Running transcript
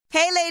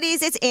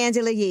ladies, it's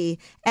Angela Yee.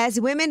 As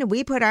women,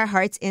 we put our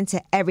hearts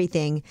into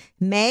everything.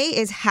 May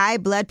is High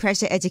Blood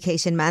Pressure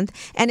Education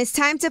Month, and it's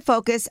time to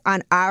focus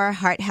on our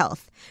heart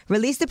health.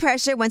 Release the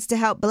Pressure wants to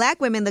help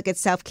Black women look at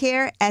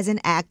self-care as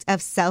an act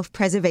of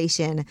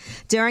self-preservation.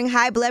 During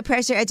High Blood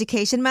Pressure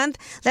Education Month,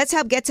 let's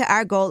help get to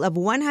our goal of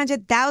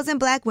 100,000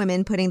 Black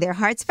women putting their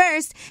hearts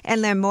first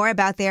and learn more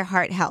about their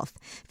heart health.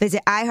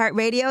 Visit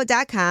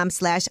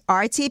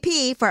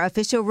iHeartRadio.com/RTP for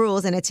official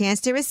rules and a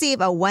chance to receive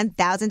a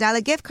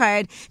 $1,000 gift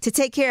card to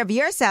take care of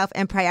yourself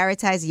and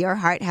prioritize your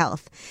heart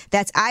health.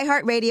 That's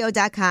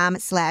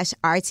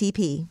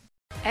iHeartRadio.com/RTP.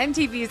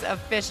 MTV's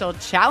official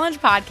Challenge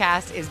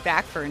podcast is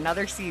back for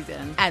another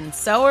season. And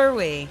so are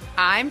we.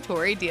 I'm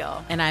Tori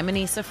Deal. And I'm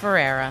Anissa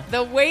Ferreira.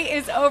 The wait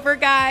is over,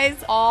 guys.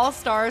 All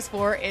Stars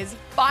 4 is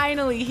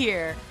finally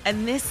here.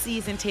 And this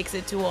season takes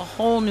it to a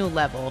whole new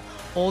level.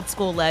 Old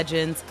school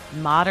legends,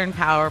 modern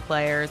power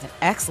players, and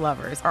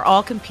ex-lovers are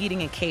all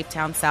competing in Cape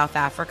Town, South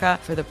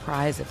Africa for the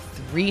prize of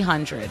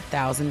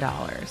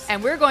 $300,000.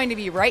 And we're going to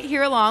be right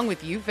here along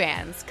with you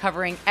fans,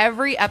 covering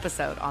every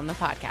episode on the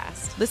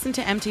podcast. Listen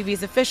to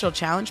MTV's official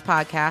Challenge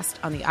podcast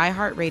on the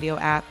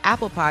iHeartRadio app,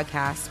 Apple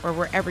Podcasts, or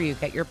wherever you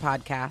get your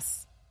podcasts.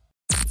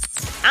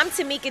 I'm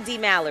Tamika D.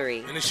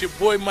 Mallory. And it's your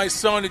boy, my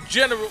son, the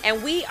General.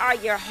 And we are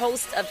your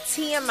hosts of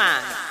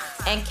TMI.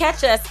 And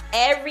catch us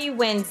every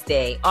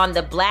Wednesday on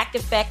the Black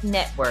Effect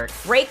Network,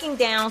 breaking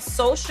down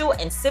social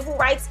and civil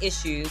rights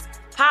issues,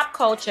 pop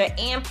culture,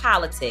 and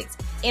politics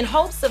in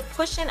hopes of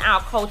pushing our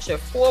culture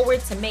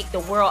forward to make the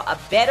world a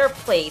better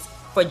place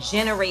for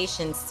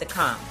generations to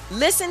come.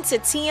 Listen to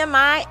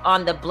TMI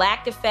on the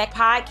Black Effect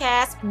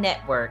Podcast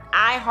Network,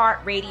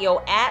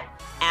 iHeartRadio app,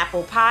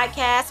 Apple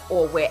Podcasts,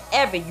 or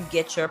wherever you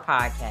get your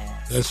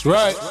podcasts. That's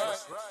right.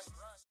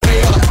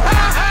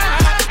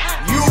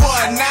 You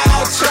are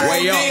now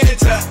turned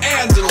into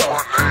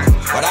Angela,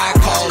 but I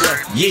call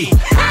her Yee.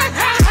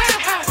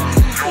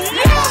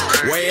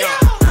 Way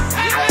up.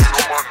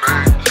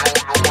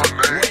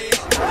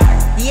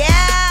 Yo,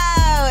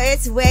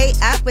 it's Way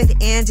Up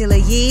with Angela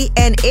Yee,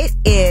 and it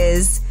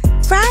is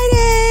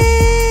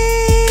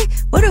Friday.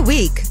 What a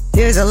week.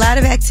 There's a lot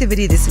of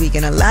activity this week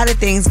and a lot of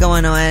things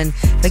going on.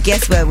 But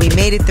guess what? We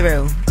made it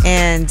through.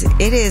 And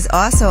it is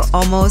also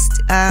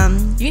almost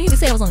You need to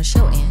say I was on the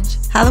show, Ange.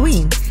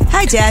 Halloween.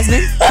 Hi,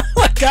 Jasmine. Oh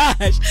my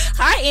gosh.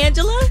 Hi,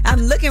 Angela.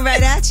 I'm looking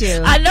right at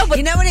you. I know, but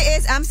you know what it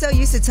is? I'm so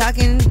used to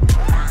talking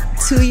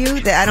to you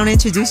that I don't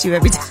introduce you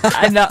every time.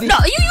 I know. No,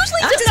 you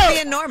usually I'm just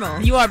being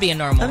normal. You are being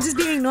normal. I'm just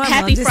being normal.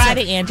 Happy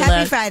Friday, Angela.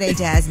 Happy Friday,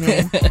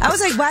 Jasmine. I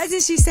was like, why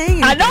isn't she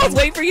saying anything? I know. I was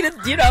waiting for you to,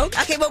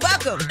 Okay, well,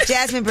 welcome.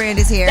 Jasmine Brand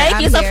is here. Thank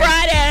you. It's here. a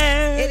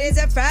Friday. It is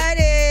a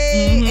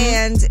Friday.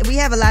 And we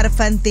have a lot of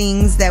fun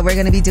things that we're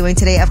going to be doing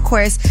today. Of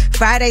course,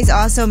 Fridays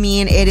also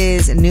mean it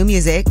is new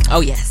music.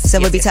 Oh, yes.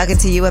 So we'll be talking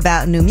to you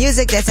about new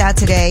music that's out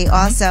today.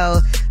 Also,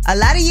 a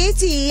lot of Yee.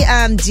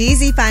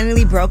 Jeezy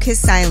finally broke his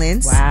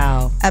silence.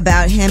 Wow.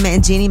 About him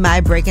and Jeannie Mai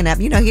breaking up.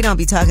 You know, he don't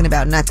be talking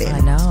about nothing. I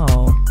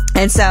know.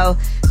 And so,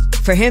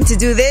 for him to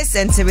do this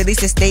and to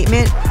release a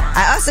statement,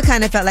 I also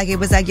kind of felt like it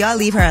was like, y'all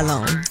leave her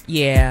alone.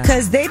 Yeah.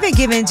 Because they've been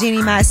giving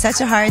Jeannie Mai such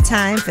a hard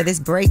time for this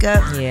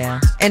breakup. Yeah.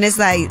 And it's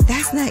like,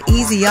 that's not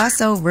easy. Y'all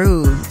so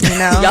rude, you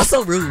know? Y'all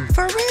so rude.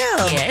 For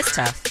real. Yeah, it's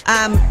tough.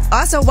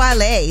 Also,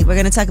 Wale. We're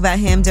going to talk about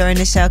him during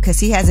the show because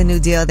he has a new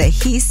deal that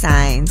he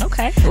signed.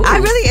 Okay. Ooh. I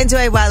really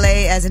enjoy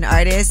Wale as an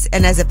artist.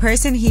 And as a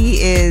person, he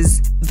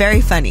is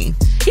very funny.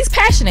 He's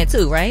passionate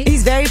too, right?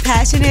 He's very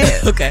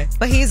passionate. Okay.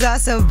 But he's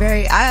also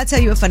I'll tell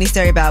you a funny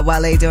story about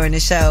Wale during the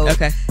show.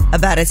 Okay.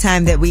 About a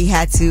time that we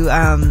had to,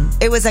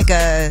 it was like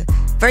a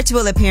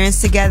virtual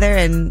appearance together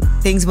and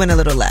things went a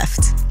little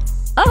left.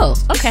 Oh,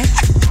 okay.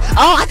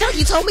 Oh, I thought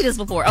you told me this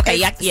before. Okay,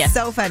 yeah.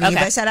 So funny. Okay.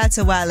 But shout out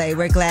to Wale.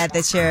 We're glad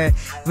that you're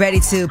ready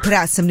to put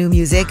out some new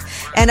music.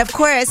 And of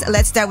course,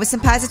 let's start with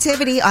some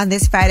positivity on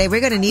this Friday. We're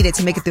going to need it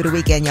to make it through the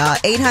weekend, y'all.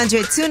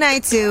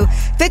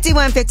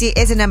 800-292-5150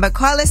 is the number.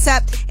 Call us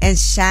up and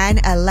shine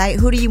a light.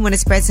 Who do you want to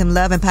spread some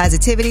love and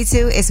positivity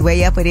to? It's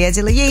Way Up with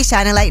Angela Yee.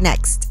 Shine a light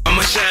next.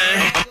 I'ma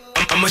shine.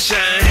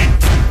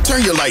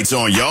 Turn your lights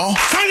on, y'all.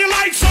 Turn your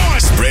lights on.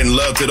 Spreading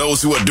love to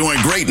those who are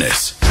doing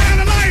greatness. Shine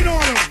a light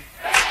on them.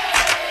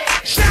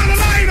 Shine a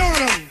light on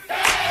them.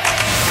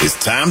 It's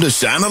time to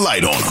shine a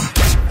light on them.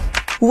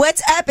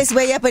 What's up? It's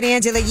Way Up with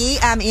Angela Yee.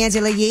 I'm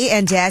Angela Yee,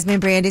 and Jasmine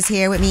Brand is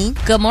here with me.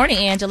 Good morning,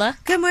 Angela.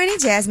 Good morning,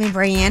 Jasmine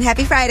Brand.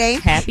 Happy Friday.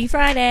 Happy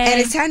Friday.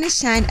 And it's time to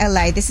shine a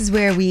light. This is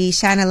where we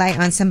shine a light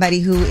on somebody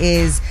who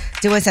is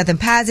doing something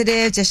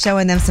positive, just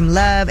showing them some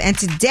love. And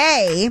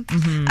today,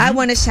 I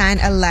want to shine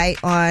a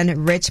light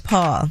on Rich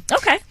Paul.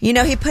 Okay. You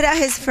know, he put out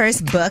his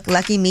first book,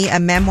 Lucky Me, a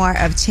memoir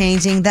of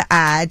changing the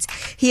odds.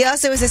 He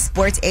also is a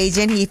sports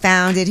agent. He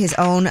founded his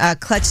own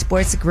Clutch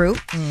Sports Group.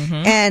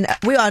 And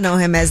we all know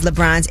him as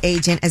LeBron's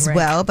agent. agent as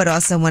well, but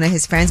also one of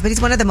his friends. But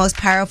he's one of the most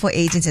powerful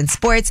agents in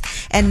sports.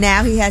 And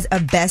now he has a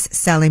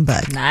best-selling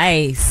book.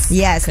 Nice.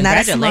 Yes, not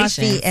a small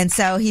Congratulations. feat. And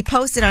so he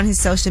posted on his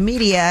social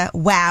media,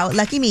 wow,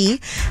 lucky me.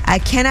 I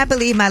cannot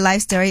believe my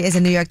life story is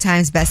a New York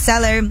Times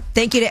bestseller.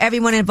 Thank you to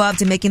everyone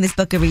involved in making this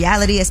book a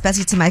reality,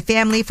 especially to my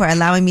family for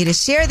allowing me to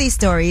share these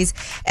stories.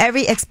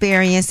 Every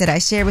experience that I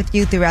share with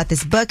you throughout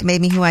this book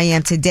made me who I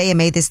am today and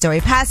made this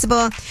story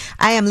possible.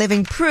 I am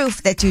living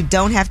proof that you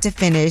don't have to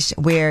finish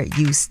where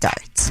you start.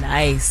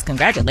 Nice.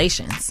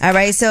 Congratulations. All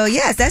right. So,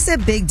 yes, that's a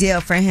big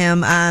deal for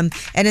him. And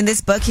in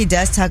this book, he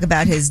does talk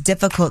about his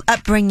difficult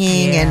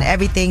upbringing and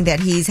everything that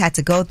he's had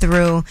to go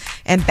through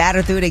and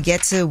battle through to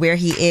get to where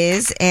he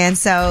is. And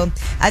so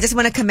I just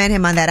want to commend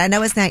him on that. I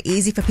know it's not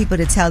easy for people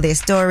to tell their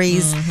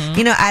stories.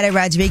 You know, Ida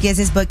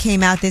Rodriguez's book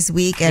came out this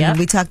week, and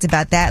we talked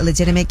about that.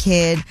 Legitimate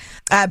Kid.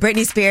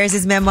 Britney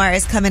Spears' memoir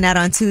is coming out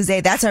on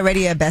Tuesday. That's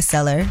already a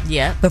bestseller.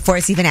 Yeah. Before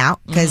it's even out,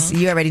 because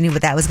you already knew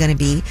what that was going to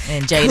be.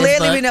 And Jada's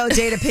Clearly, book. we know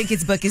Jada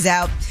Pinkett's book is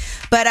out.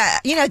 But,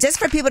 you know, just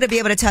for people to be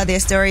able to tell their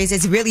stories,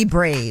 it's really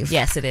brave.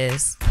 Yes, it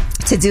is.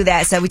 To do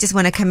that. So we just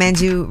want to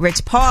commend you,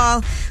 Rich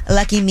Paul.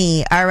 Lucky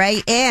me. All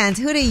right. And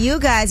who do you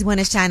guys want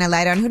to shine a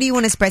light on? Who do you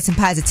want to spread some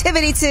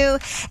positivity to?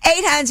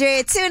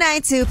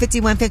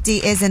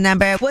 800-292-5150 is the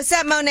number. What's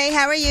up, Monet?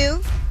 How are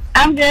you?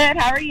 I'm good.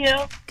 How are you?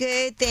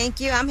 Good. Thank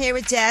you. I'm here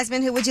with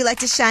Jasmine. Who would you like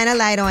to shine a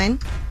light on?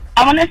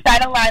 I want to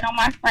shine a light on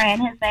my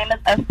friend. His name is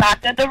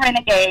Asaka the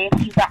Renegade.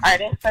 He's an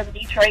artist from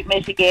Detroit,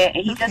 Michigan,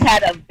 and he just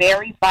had a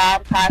very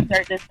bomb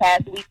concert this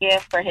past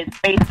weekend for his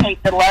Space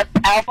Tape Deluxe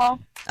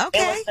album. Okay.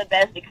 It was the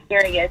best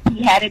experience.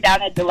 He had it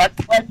down at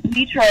Deluxe West in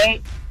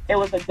Detroit. It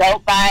was a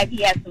dope vibe.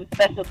 He had some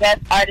special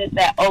guest artists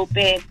that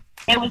opened.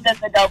 It was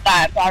just a dope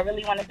vibe. So I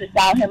really wanted to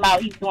shout him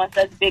out. He's doing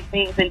such big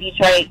things in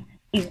Detroit.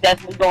 He's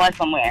definitely going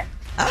somewhere.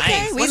 Okay.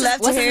 Nice. We love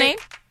to What's hear his name?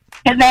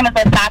 His name is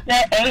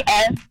Asaka,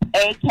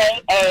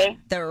 A-S-A-K-A.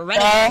 The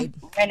Renegade.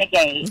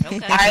 Renegade.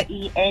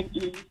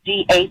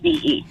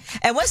 R-E-N-E-G-A-D-E.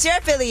 And what's your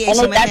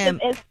affiliation with him?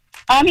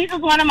 He's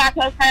just one of my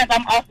close friends.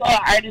 I'm also an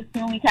artist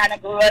too. We kind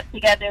of grew up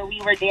together.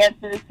 We were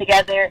dancers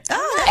together.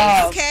 Oh,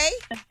 nice. Okay.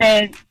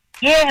 And,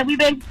 yeah, we've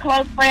been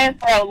close friends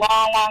for a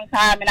long, long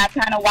time, and I've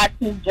kind of watched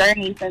his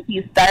journey since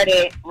he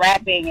started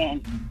rapping,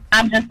 and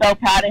I'm just so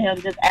proud of him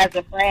just as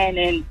a friend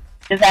and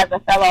just as a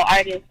fellow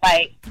artist.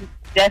 Like, he's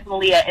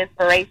definitely an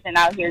inspiration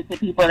out here to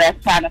people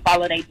that's trying to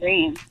follow their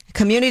dreams.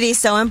 Community is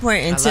so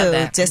important, I too, love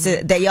that. just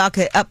that y'all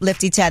could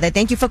uplift each other.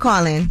 Thank you for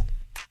calling.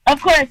 Of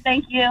course,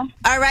 thank you.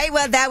 All right,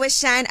 well, that was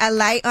Shine a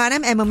Light on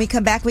Him. And when we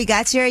come back, we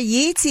got your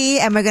Yeetie,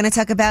 and we're going to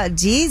talk about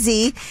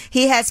Jeezy.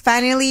 He has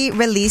finally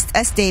released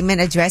a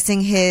statement addressing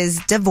his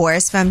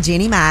divorce from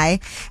Jeannie Mai,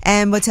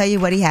 and we'll tell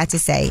you what he had to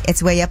say.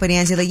 It's Way Up with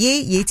Angela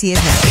Yee. Yeetie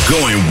is next.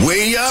 Going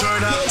way up,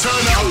 turn up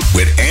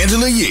with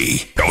Angela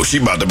Yee. Oh,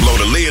 she about to blow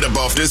the lid up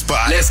off this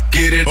pot. Let's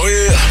get it. Oh,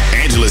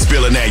 yeah. Angela's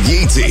spilling that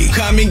Yee tea.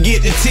 Come and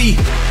get the tea.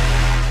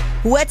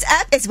 What's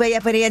up? It's Way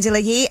Up with Angela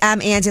Yee.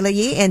 I'm Angela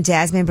Yee, and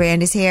Jasmine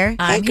Brand is here.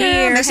 I'm Hey, girl.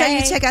 here. Make sure you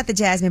Hey. check out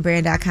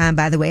thejasminebrand.com,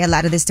 by the way. A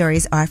lot of the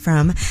stories are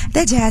from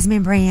the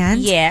Jasmine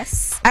Brand.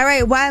 Yes. All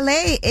right,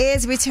 Wale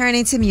is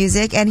returning to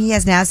music, and he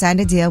has now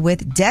signed a deal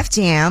with Def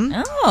Jam.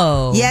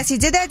 Oh. Yes, he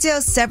did that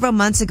deal several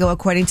months ago,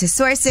 according to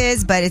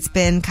sources, but it's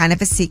been kind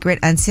of a secret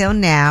until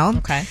now.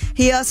 Okay.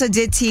 He also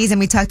did tease, and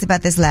we talked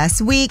about this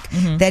last week,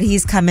 that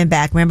he's coming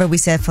back. Remember, we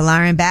said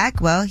Falarin back?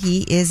 Well,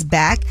 he is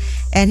back,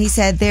 and he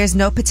said there's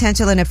no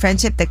potential in a friendship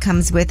that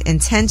comes with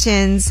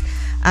intentions.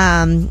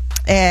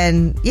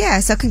 And yeah,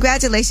 so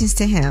congratulations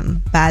to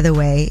him, by the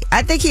way.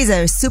 I think he's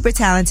a super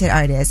talented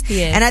artist.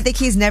 He is. And I think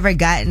he's never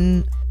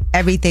gotten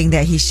everything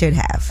that he should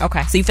have.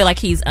 Okay. So you feel like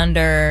he's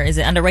is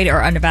it underrated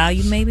or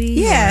undervalued maybe?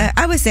 Yeah,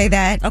 I would say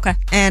that. Okay.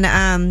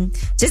 And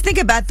just think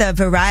about the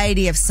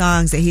variety of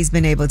songs that he's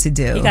been able to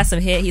do. He got some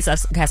hit. He's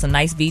got some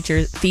nice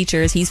features.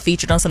 He's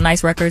featured on some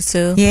nice records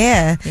too.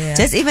 Yeah. Yeah.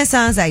 Just even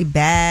songs like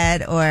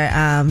Bad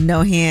or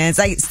No Hands,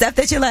 like stuff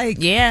that you're like,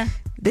 Yeah.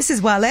 this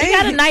is Wale.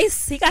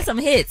 He got some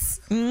hits.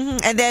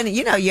 And then,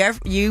 you know,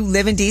 you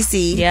live in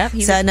DC. Yep,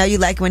 So I know you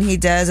like when he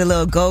does a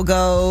little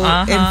go-go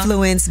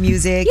influence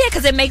music. Yeah,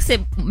 because it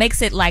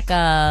makes it like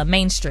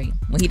mainstream.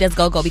 When he does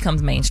go-go,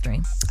 becomes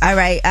mainstream. All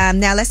right.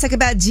 Now let's talk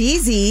about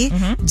Jeezy.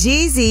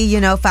 Jeezy,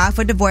 you know, filed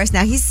for divorce.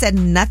 Now he said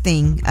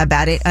nothing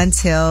about it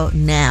until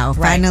now.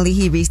 Right. Finally,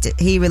 he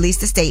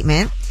released a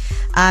statement.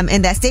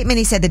 In that statement,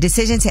 he said the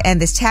decision to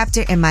end this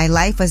chapter in my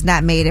life was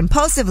not made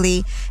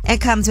impulsively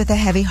and comes with a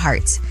heavy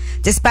heart.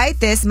 Despite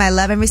this, my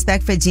love and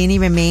respect for Jeannie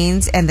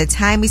remains, and the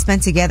time we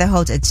spent together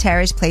holds a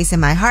cherished place in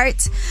my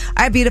heart.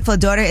 Our beautiful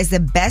daughter is the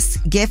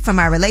best gift from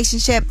our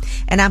relationship,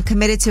 and I'm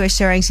committed to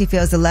assuring she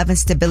feels the love and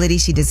stability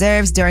she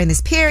deserves during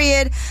this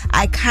period.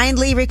 I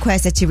kindly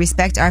request that you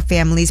respect our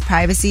family's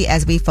privacy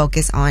as we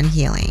focus on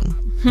healing.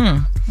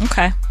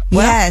 Okay.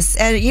 Well, yes.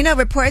 And,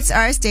 reports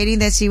are stating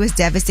that she was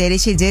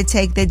devastated. She did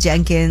take the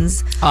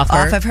Jenkins off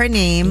of her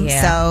name.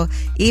 Yeah. So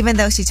even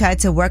though she tried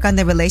to work on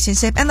the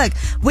relationship, and look,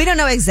 we don't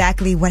know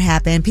exactly what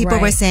happened. People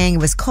were saying it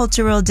was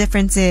cultural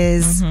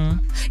differences. Mm-hmm.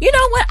 You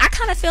know what? I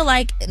kind of feel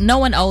like no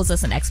one owes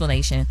us an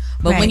explanation.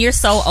 But when you're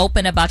so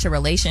open about your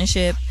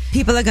relationship,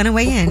 people are going to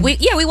weigh in.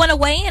 We want to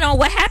weigh in on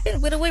what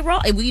happened when it went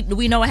wrong.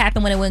 We know what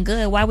happened when it went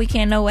good. Why we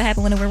can't know what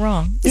happened when it went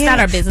wrong? It's not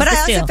our business. But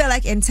I also feel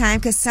like in time,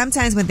 because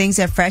sometimes when things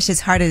are fresh,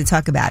 it's harder to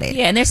talk about it.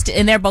 Yeah,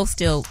 and they're both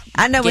still.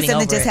 I know when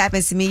something just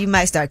happens to me, you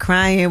might start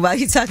crying while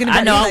you're talking about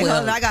it. I know I will.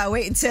 Hold on, I gotta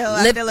wait until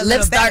I feel a little better.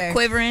 Lips start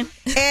quivering.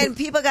 And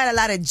people got a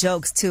lot of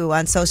jokes too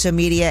on social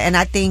media, and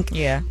I think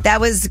that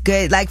was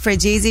good. Like for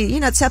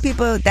Jeezy, tell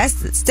people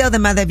that's still the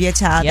mother of your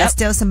child. Yep. That's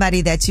still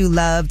somebody that you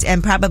loved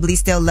and probably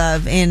still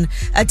love in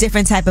a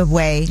different type of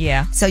way.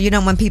 Yeah. So you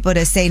don't want people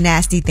to say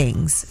nasty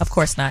things. Of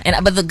course not.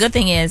 But the good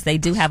thing is they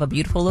do have a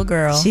beautiful little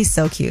girl. She's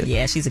so cute.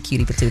 Yeah, she's a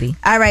cutie patootie.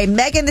 All right,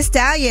 Megan Thee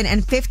Stallion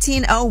and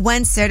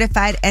 1501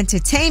 Certified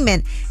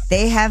Entertainment,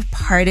 they have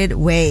parted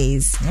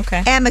ways.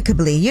 Okay.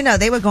 Amicably.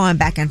 They were going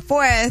back and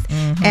forth.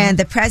 Mm-hmm. And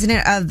the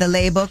president of the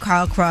label,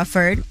 Carl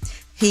Crawford,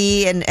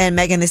 he and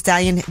Megan Thee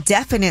Stallion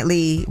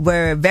definitely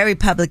were very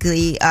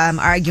publicly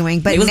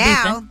arguing. But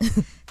now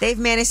they've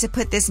managed to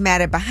put this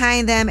matter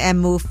behind them and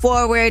move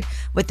forward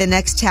with the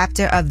next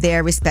chapter of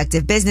their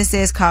respective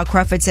businesses. Carl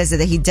Crawford says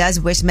that he does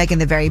wish Megan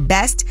the very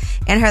best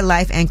in her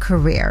life and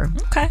career.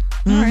 Okay.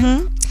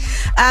 Mm-hmm.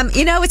 All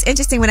right. It's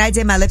interesting. When I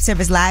did my Lip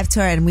Service live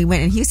tour and we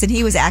went in Houston,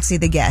 he was actually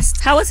the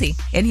guest. How was he?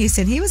 In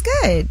Houston, he was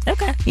good.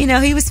 Okay.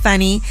 He was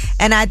funny.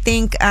 And I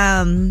think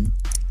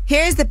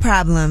here's the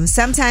problem.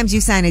 Sometimes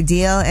you sign a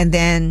deal and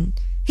then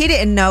he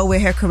didn't know where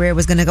her career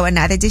was going to go, and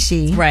neither did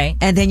she. Right.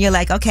 And then you're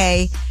like,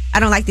 okay,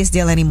 I don't like this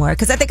deal anymore.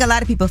 Because I think a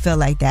lot of people feel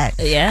like that.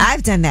 Yeah.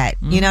 I've done that.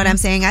 Mm-hmm. You know what I'm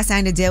saying? I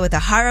signed a deal with a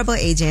horrible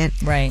agent.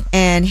 Right.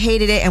 And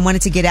hated it and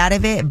wanted to get out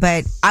of it.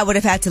 But I would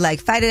have had to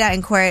fight it out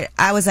in court.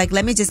 I was like,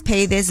 let me just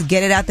pay this,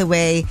 get it out the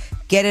way,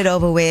 get it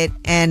over with,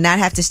 and not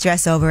have to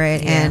stress over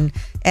it. Yeah.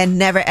 And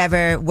never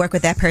ever work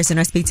with that person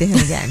or speak to him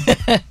again.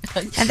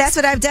 And that's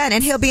what I've done.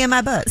 And he'll be in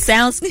my book.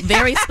 Sounds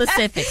very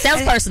specific.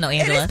 Sounds personal,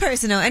 Angela. It is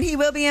personal. And he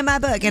will be in my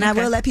book. And I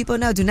will let people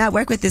know, do not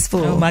work with this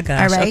fool. Oh my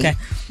gosh. All right? Okay.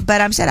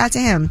 But shout out to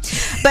him.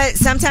 But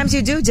sometimes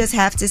you do just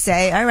have to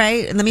say, all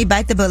right, let me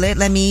bite the bullet.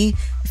 Let me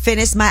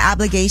finish my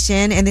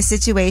obligation in the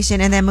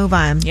situation and then move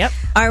on. Yep.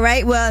 All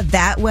right. Well,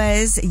 that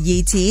was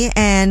Yeetie.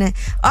 And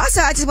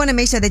also, I just want to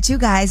make sure that you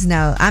guys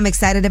know I'm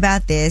excited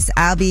about this.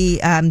 I'll be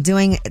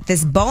doing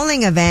this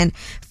bowling event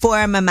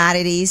for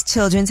Maimonides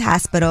Children's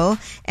Hospital.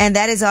 And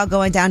that is all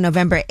going down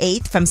November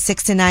 8th from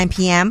 6 to 9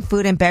 p.m.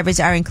 Food and beverage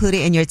are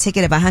included in your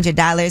ticket of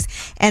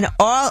 $100. And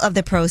all of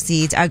the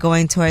proceeds are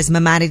going towards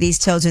Maimonides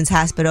Children's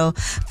Hospital.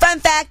 Fun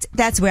fact,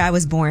 that's where I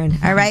was born.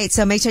 All right.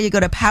 So make sure you go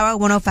to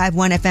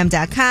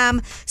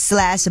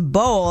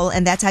power1051fm.com/bowl.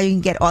 And that's how you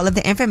can get all of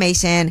the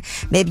information.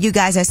 Maybe you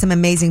guys are some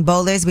amazing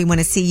bowlers. We want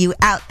to see you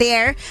out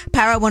there.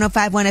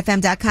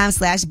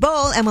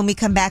 Power1051fm.com/bowl. And when we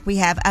come back, we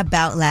have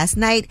About Last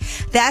Night.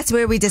 That's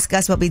where we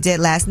discuss what we did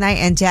last night.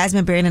 And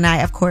Jasmine Brand and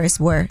I, of course,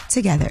 were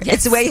together.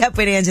 Yes. It's Way Up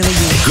with Angela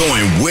Yee.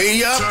 Going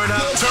way up. Turn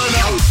up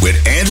with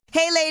Angela.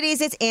 Hey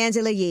ladies, it's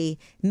Angela Yee.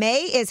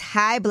 May is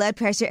High Blood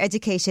Pressure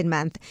Education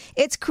Month.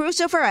 It's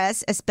crucial for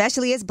us,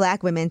 especially as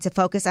Black women, to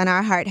focus on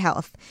our heart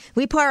health.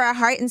 We pour our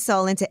heart and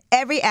soul into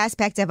every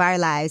aspect of our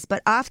lives,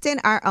 but often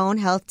our own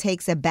health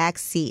takes a back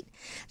seat.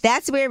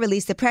 That's where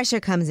Release the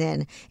Pressure comes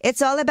in.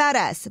 It's all about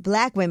us,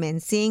 Black women,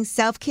 seeing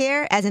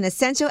self-care as an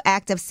essential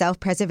act of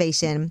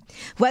self-preservation.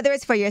 Whether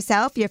it's for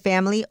yourself, your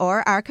family,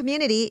 or our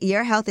community,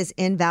 your health is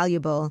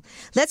invaluable.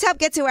 Let's help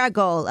get to our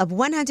goal of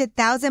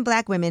 100,000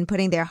 Black women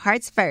putting their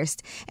hearts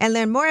first and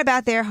learn more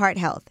about their heart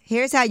health.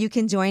 Here's how you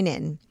can join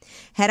in.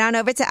 Head on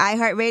over to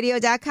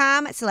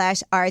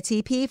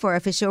iHeartRadio.com/RTP for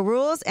official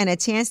rules and a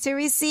chance to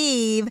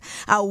receive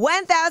a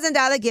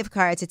 $1,000 gift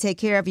card to take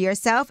care of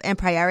yourself and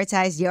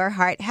prioritize your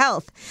heart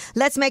health.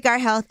 Let's make our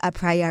health a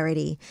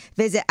priority.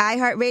 Visit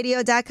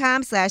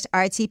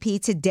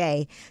iHeartRadio.com/RTP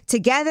today.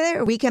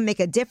 Together, we can make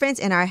a difference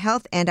in our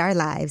health and our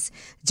lives.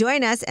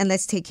 Join us and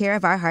let's take care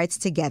of our hearts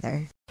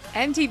together.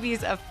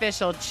 MTV's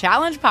official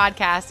Challenge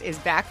podcast is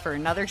back for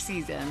another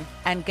season.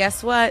 And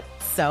guess what?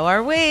 So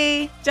are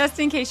we. Just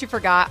in case you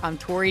forgot, I'm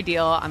Tori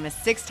Deal. I'm a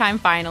 6-time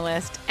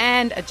finalist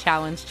and a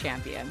challenge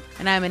champion.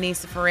 And I'm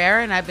Anissa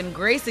Ferreira, and I've been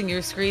gracing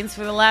your screens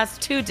for the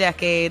last 2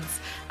 decades.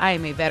 I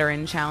am a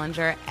veteran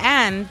challenger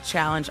and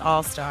challenge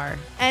all-star.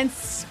 And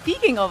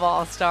speaking of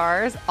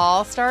all-stars,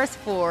 All-Stars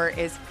 4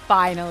 is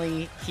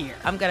finally here.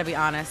 I'm going to be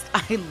honest.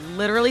 I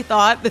literally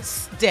thought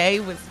this day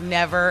was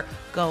never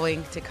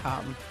going to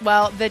come.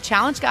 Well, the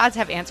challenge gods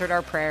have answered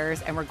our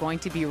prayers, and we're going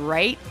to be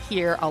right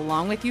here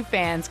along with you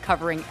fans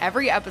covering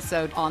every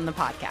episode on the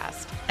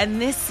podcast.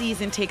 And this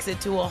season takes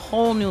it to a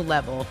whole new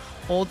level.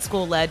 Old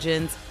school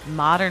legends,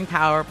 modern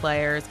power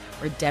players,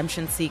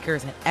 redemption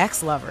seekers, and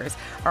ex-lovers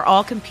are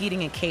all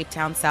competing in Cape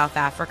Town, South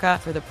Africa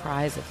for the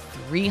prize of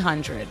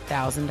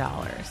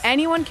 $300,000.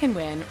 Anyone can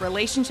win,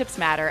 relationships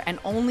matter, and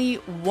only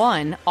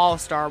one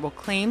All-Star will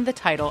claim the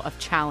title of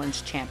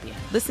Challenge Champion.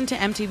 Listen to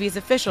MTV's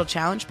official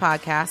Challenge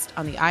podcast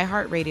on the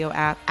iHeartRadio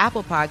app,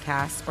 Apple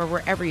Podcasts, or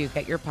wherever you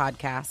get your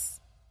podcasts.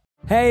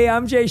 Hey,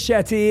 I'm Jay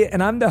Shetty,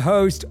 and I'm the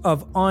host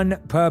of On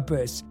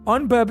Purpose.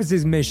 On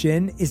Purpose's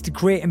mission is to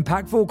create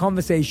impactful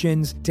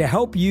conversations to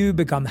help you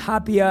become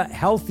happier,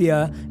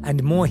 healthier,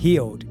 and more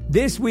healed.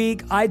 This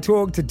week, I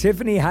talked to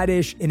Tiffany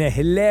Haddish in a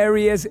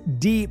hilarious,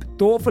 deep,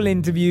 thoughtful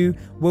interview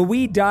where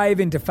we dive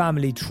into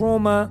family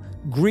trauma,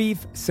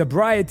 grief,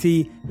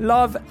 sobriety,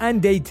 love, and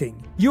dating.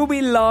 You'll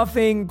be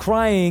laughing,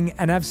 crying,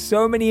 and have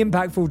so many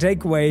impactful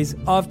takeaways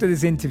after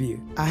this interview.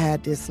 I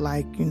had this,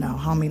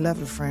 homie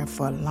lover friend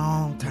for a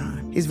long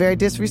time. He's very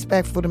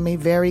disrespectful to me,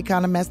 very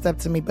kind of messed up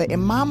to me. But in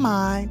my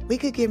mind, we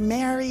could get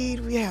married.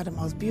 We had the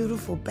most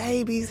beautiful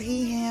babies.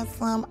 He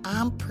handsome.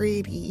 I'm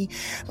pretty.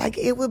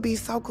 It would be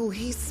so cool.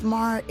 He's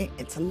smart and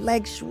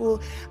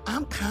intellectual.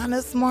 I'm kind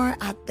of smart,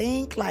 I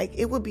think.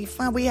 It would be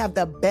fun. We have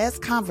the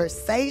best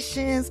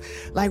conversations.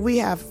 We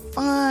have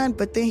fun,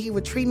 but then he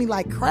would treat me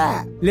like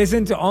crap.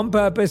 Listen to On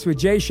Purpose with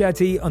Jay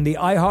Shetty on the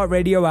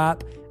iHeartRadio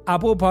app,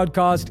 Apple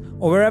Podcast,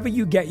 or wherever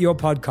you get your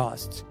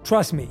podcasts.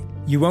 Trust me,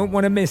 you won't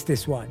want to miss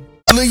this one.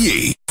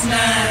 Yee.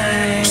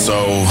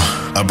 So,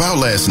 about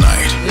last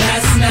night.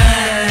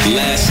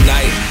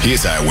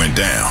 Here's how it went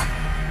down.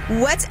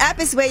 What's up?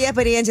 It's Way Up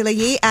with Angela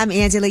Yee. I'm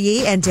Angela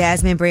Yee, and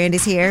Jasmine Brand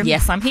is here.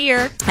 Yes, I'm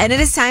here. And it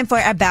is time for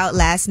About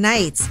Last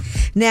Night.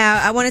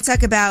 Now, I want to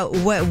talk about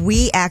what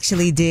we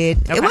actually did.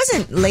 Okay. It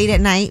wasn't late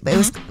at night, but it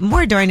was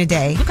more during the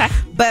day. Okay.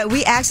 But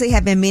we actually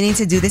have been meaning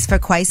to do this for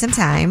quite some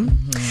time.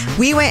 Mm-hmm.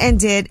 We went and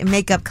did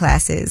makeup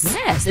classes.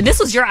 Yes, and this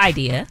was your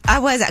idea. I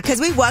was, because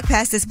we walk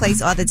past this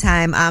place all the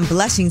time on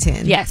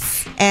Blushington.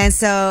 Yes. And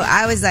so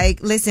I was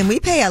like, listen, we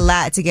pay a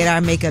lot to get our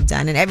makeup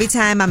done. And every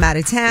time I'm out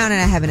of town and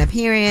I have an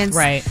appearance,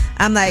 right,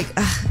 I'm like,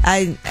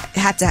 I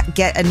have to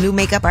get a new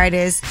makeup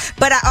artist.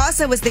 But I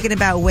also was thinking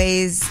about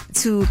ways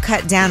to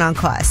cut down on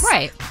costs.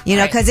 Right. You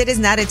know, because it is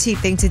not a cheap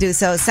thing to do.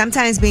 So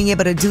sometimes being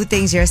able to do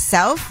things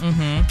yourself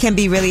can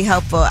be really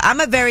helpful. I'm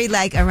a very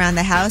around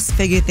the house,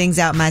 figure things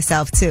out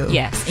myself too.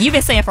 Yes. And you've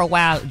been saying for a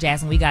while,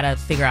 Jasmine, we got to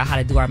figure out how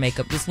to do our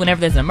makeup. Just whenever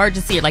there's an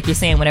emergency, or like you're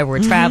saying, whenever we're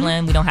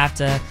traveling, we don't have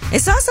to.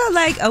 It's also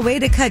a way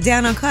to cut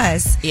down on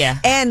costs. Yeah.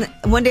 And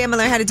one day I'm going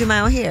to learn how to do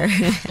my own hair.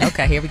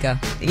 Okay, here we go.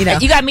 You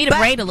got me to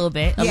braid a little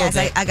bit. Yes,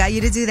 I got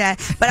you to do that.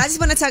 But I just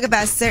want to talk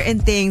about certain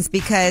things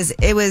because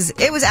it was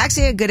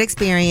actually a good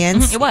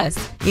experience. It was.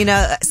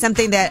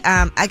 Something that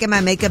I get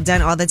my makeup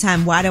done all the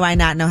time. Why do I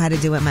not know how to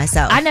do it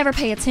myself? I never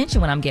pay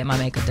attention when I'm getting my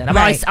makeup done.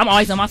 I'm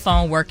always on my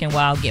phone working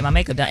while getting my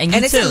makeup done. And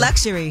it's a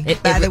luxury,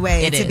 by the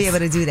way, to be able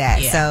to do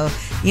that. Yeah.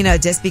 So,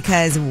 just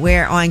because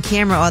we're on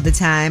camera all the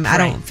time, I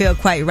don't feel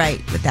quite right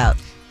without.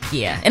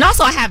 Yeah. And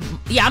also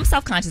I'm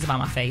self-conscious about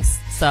my face.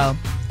 So.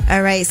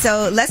 All right,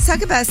 so let's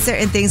talk about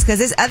certain things because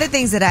there's other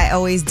things that I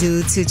always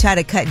do to try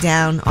to cut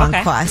down on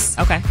costs.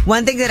 Okay.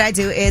 One thing that I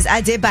do is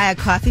I did buy a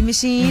coffee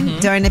machine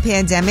during the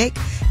pandemic,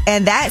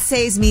 and that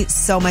saves me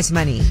so much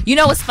money. You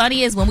know what's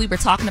funny is when we were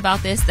talking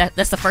about this,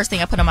 that's the first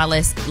thing I put on my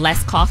list,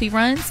 less coffee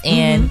runs.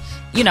 And,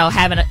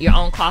 having your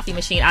own coffee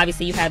machine.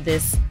 Obviously, you have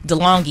this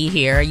DeLonghi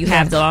here. You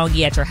have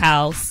DeLonghi at your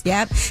house.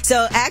 Yep.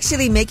 So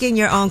actually making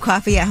your own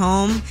coffee at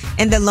home,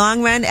 in the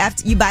long run,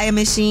 after you buy a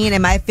machine,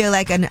 it might feel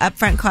like an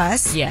upfront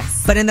cost.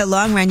 Yes. But in the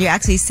long run, you're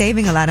actually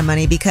saving a lot of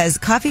money because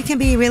coffee can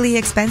be really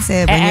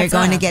expensive when you're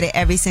going to get it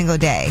every single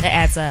day. It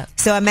adds up.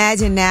 So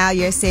imagine now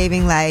you're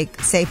saving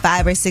say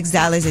 $5 or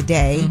 $6 a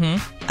day.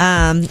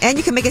 And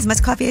you can make as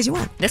much coffee as you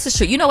want. This is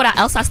true. You know what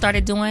else I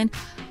started doing?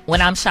 When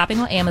I'm shopping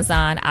on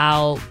Amazon,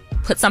 I'll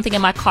put something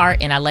in my cart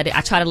and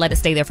I try to let it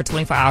stay there for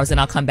 24 hours and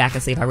I'll come back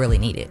and see if I really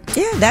need it.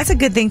 Yeah, that's a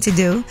good thing to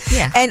do.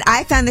 Yeah. And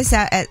I found this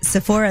out at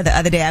Sephora the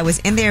other day. I was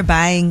in there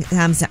buying,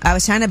 I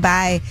was trying to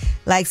buy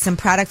some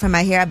product for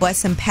my hair. I bought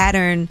some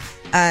pattern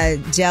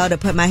gel to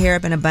put my hair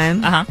up in a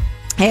bun.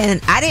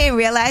 And I didn't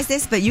realize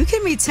this, but you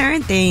can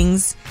return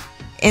things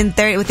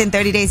within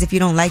 30 days if you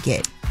don't like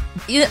it.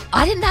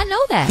 I did not know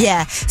that.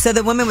 Yeah. So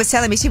the woman was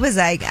telling me, she was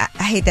like,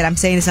 I hate that I'm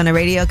saying this on the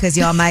radio because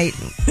y'all might,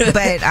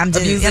 but I'm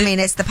just,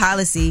 it's the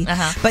policy.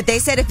 But they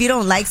said if you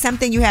don't like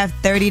something, you have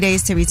 30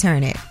 days to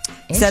return it.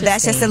 So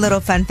that's just a little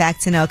fun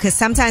fact to know because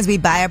sometimes we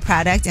buy a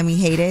product and we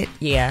hate it.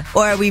 Yeah.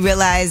 Or we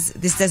realize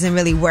this doesn't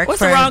really work. What's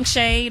the wrong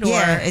shade? Or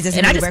it doesn't and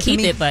really I just work keep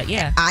for me. it, but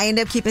yeah. I end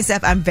up keeping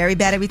stuff. I'm very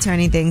bad at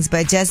returning things,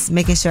 but just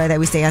making sure that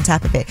we stay on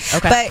top of it.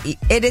 Okay.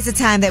 But it is a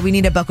time that we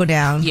need to buckle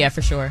down. Yeah,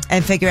 for sure.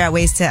 And figure out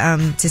ways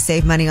to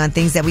save money on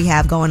things that we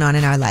have going on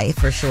in our life.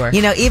 For sure.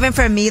 Even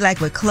for me,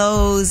 with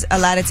clothes, a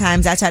lot of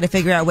times I try to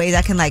figure out ways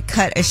I can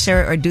cut a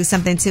shirt or do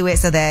something to it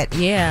so that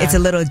it's a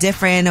little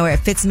different or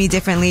it fits me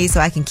differently so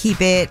I can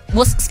keep it. Well,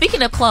 Well,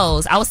 speaking of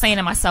clothes, I was saying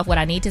to myself, what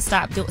I need to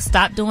stop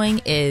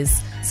doing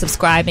is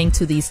subscribing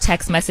to these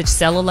text message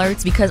sell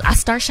alerts because I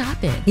start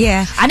shopping.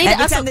 Yeah. I need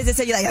Every to time they just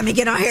say, you're like, let me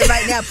get on here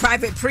right now,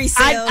 private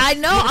pre-sale. I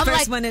know. You're the I'm first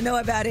like, one to know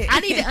about it. I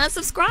need to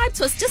unsubscribe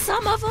to just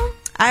some of them.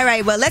 All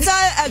right, well, let's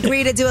all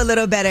agree to do a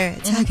little better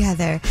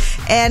together.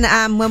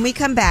 And when we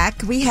come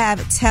back, we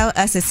have Tell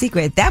Us a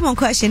Secret. That won't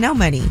cost you no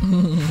money.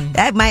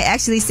 That might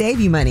actually save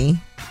you money.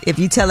 If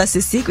you tell us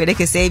a secret, it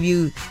could save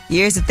you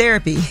years of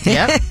therapy.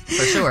 Yep,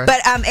 for sure.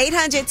 But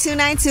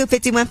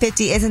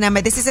 800-292-5150 is a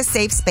number. This is a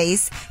safe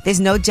space. There's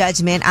no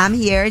judgment. I'm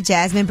here.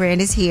 Jasmine Brand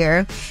is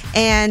here.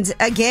 And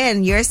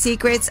again, your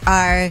secrets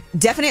are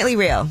definitely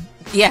real.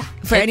 Yeah.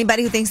 For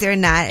anybody who thinks they're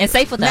not. And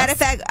safe with us. Matter of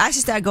fact, I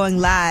should start going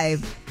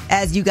live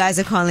as you guys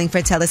are calling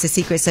for Tell Us a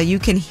Secret so you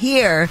can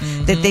hear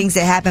the things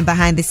that happen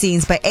behind the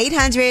scenes. But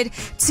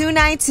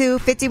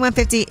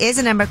 800-292-5150 is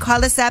a number.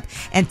 Call us up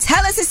and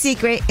tell us a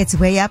secret. It's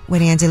Way Up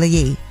with Angela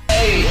Yee.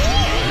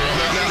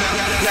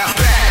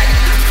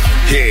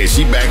 Yeah,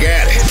 she back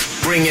at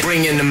it.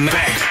 Bring in the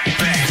Mac.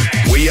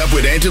 Way Up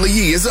with Angela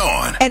Yee is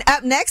on. And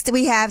up next,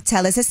 we have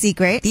Tell Us a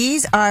Secret.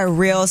 These are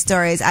real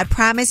stories. I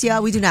promise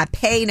y'all, we do not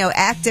pay no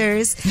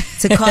actors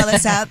to call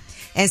us up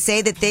and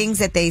say the things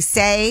that they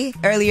say.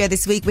 Earlier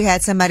this week, we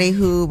had somebody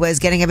who was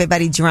getting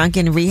everybody drunk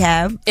in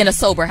rehab. In a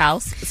sober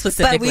house,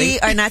 specifically. But we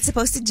are not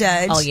supposed to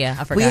judge. Oh, yeah,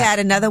 I forgot. We had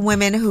another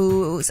woman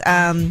whose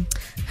her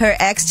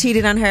ex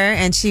cheated on her,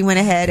 and she went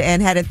ahead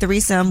and had a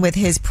threesome with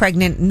his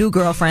pregnant new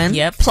girlfriend.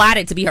 Yeah,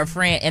 plotted to be her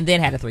friend and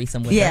then had a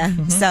threesome with her. Yeah,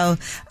 so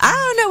I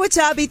don't know what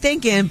y'all be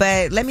thinking,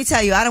 but let me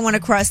tell you, I don't want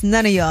to cross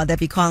none of y'all that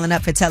be calling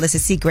up for Tell Us a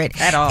Secret.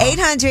 At all.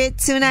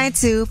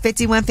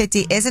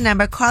 800-292-5150 is a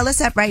number. Call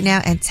us up right now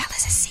and tell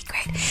us a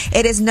secret.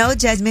 It is no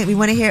judgment. We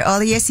want to hear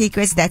all of your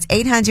secrets. That's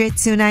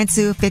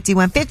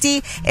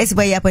 800-292-5150. It's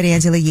Way Up with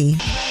Angela Yee.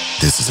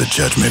 This is a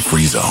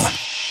judgment-free zone.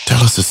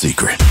 Tell us a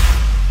secret.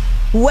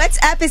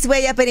 What's up? It's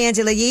Way Up with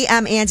Angela Yee.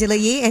 I'm Angela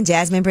Yee, and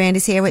Jasmine Brand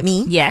is here with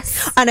me.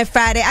 Yes. On a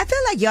Friday. I feel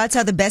like y'all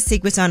tell the best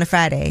secrets on a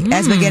Friday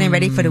as we're getting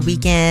ready for the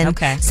weekend.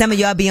 Okay. Some of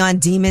y'all be on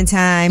Demon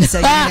Time, so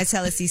you're going to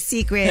tell us these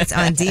secrets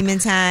on Demon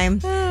Time.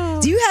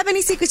 Do you have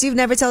any secrets you've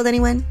never told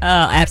anyone? Oh,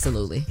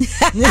 absolutely.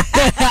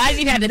 I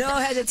didn't have to. No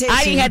hesitation.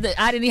 I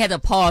didn't even have to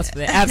pause for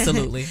that.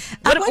 Absolutely.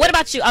 What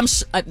about you?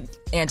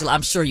 Angela,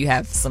 I'm sure you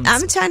have some.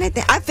 I'm trying to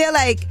think. I feel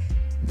like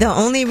the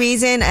only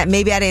reason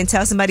maybe I didn't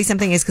tell somebody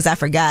something is because I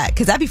forgot.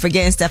 Because I be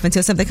forgetting stuff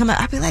until something come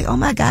up. I be like, oh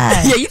my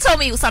God. Yeah, you told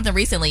me something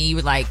recently. You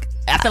were like,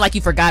 I feel like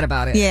you forgot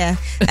about it. Yeah.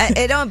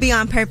 It don't be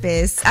on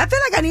purpose. I feel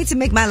like I need to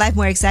make my life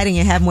more exciting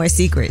and have more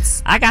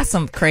secrets. I got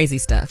some crazy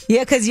stuff.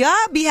 Yeah, because y'all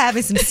be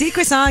having some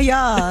secrets on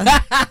y'all.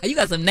 You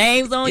got some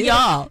names on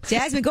y'all.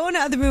 Jasmine, go in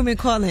the other room and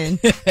call in.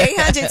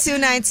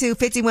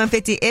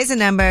 800-292-5150 is a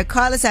number.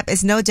 Call us up.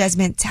 It's no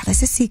judgment. Tell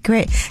us a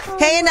secret.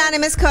 Hey,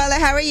 anonymous caller.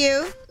 How are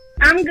you?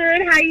 I'm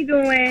good. How you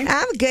doing?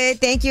 I'm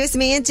good. Thank you. It's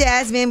me and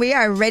Jasmine. We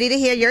are ready to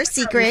hear your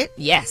secret.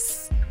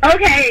 Yes.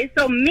 Okay,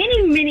 so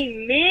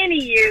many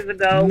years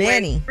ago,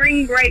 when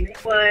spring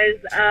break was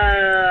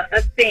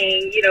a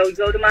thing, you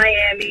go to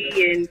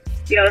Miami, and,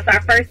 it's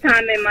our first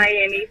time in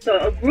Miami. So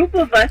a group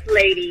of us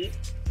ladies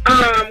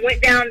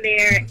went down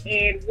there,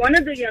 and one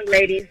of the young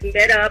ladies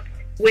met up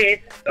with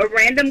a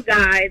random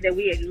guy that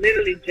we had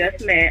literally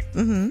just met.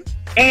 Mm-hmm.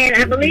 And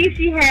I believe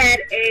she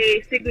had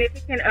a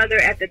significant other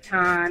at the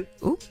time.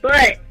 Ooh.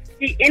 But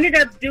she ended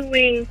up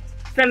doing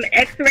some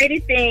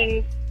X-rated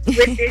things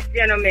with this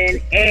gentleman,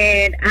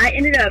 and I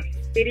ended up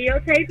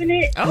videotaping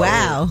it. Oh.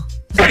 Wow.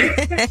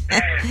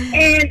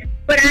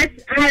 But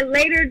I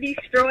later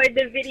destroyed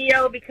the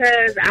video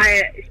because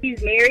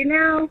she's married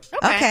now.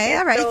 Okay,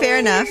 all right, so, fair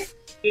enough.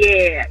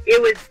 Yeah,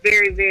 it was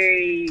very,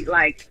 very,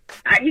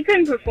 you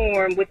couldn't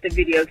perform with the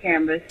video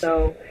camera,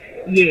 so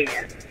yeah,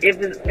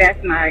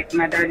 that's my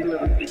dirty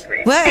little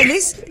secret. Well, at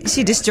least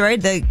she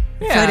destroyed the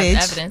footage.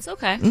 Evidence,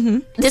 okay. Mm-hmm.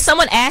 Did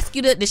someone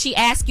did she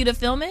ask you to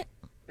film it?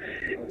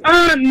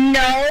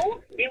 No,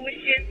 it was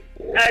just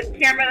a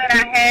camera that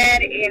I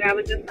had, and I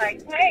was just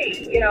like,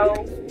 hey,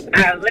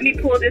 let me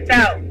pull this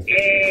out. And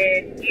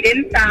he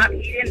didn't stop,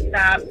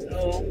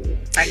 so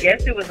I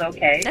guess it was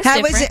okay.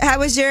 How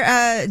was your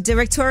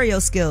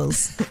directorial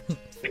skills?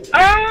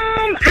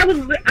 I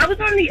was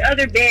on the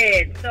other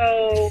bed,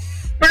 so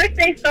first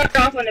they started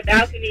off on the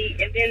balcony,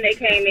 and then they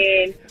came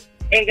in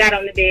and got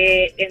on the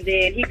bed, and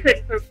then he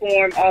couldn't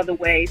perform all the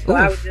way, so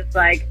I was just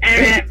like,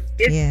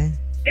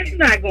 it's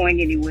not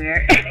going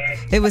anywhere.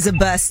 It was a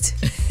bust.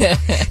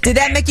 Did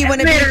that make you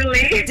want to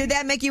be? Did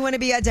that make you want to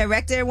be a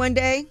director one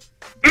day?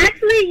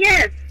 Actually,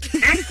 yes.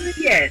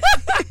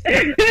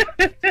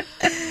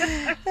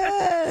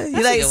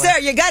 You're like, sir,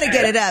 you got to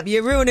get it up.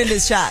 You're ruining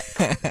this shot.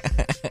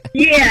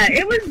 Yeah,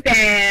 it was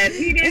bad.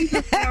 He didn't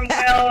perform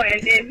well,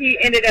 and then he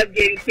ended up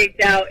getting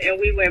kicked out, and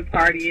we went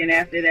partying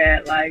after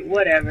that. Like,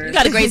 whatever. You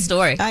got a great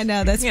story. I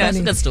know, that's funny. That's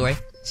a good story.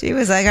 She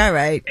was like, all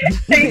right.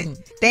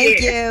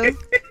 Thank you.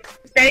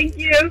 Thank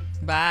you.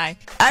 Bye.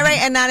 All right,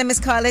 anonymous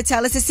caller,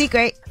 tell us a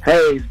secret.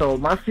 Hey, so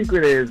my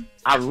secret is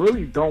I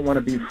really don't want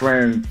to be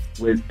friends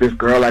with this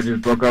girl I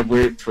just broke up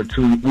with for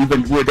we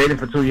were dating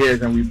for 2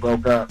 years and we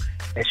broke up,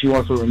 and she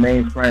wants to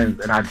remain friends,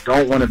 and I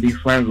don't want to be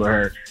friends with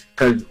her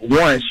because,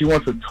 one, she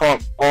wants to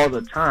talk all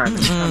the time.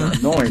 It's kind of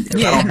annoying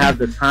because I don't have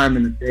the time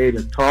in the day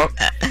to talk,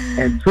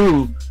 and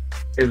two,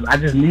 is I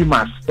just need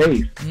my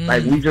space.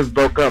 Like, we just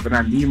broke up and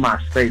I need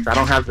my space. I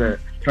don't have the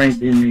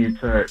strength in me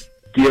to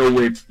deal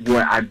with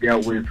what I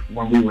dealt with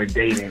when we were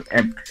dating,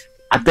 and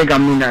I think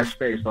I'm in that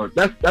space. So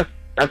that's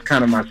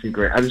kind of my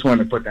secret. I just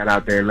wanted to put that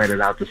out there and let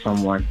it out to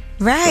someone.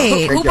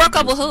 Right. Who broke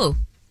up with who?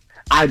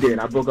 I did.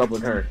 I broke up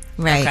with her.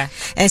 Right. Okay.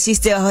 And she's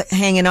still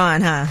hanging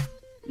on, huh?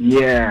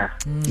 Yeah.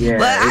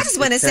 Well, I just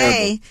want to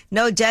say,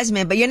 no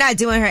judgment, but you're not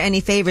doing her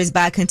any favors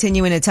by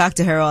continuing to talk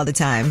to her all the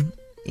time.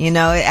 You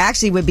know, it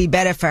actually would be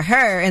better for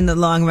her in the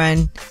long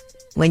run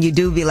when you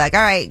do be like,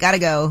 all right, gotta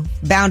go.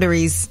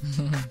 Boundaries.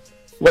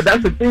 Well,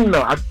 that's the thing,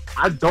 though.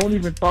 I don't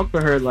even talk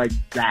to her like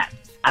that.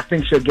 I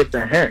think she'll get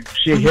the hint.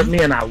 She'll hit me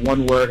and I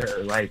one-word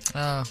her. Like,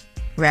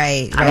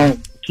 right. I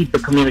don't keep the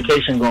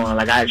communication going.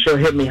 Like, she'll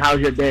hit me, how's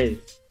your day?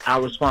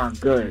 I'll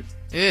respond, good.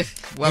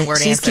 One word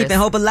She's answers. keeping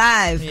hope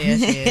alive. Yeah,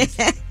 she is.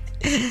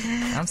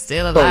 I'm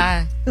still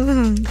alive.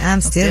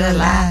 I'm still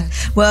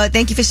alive. Well,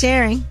 thank you for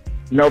sharing.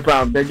 No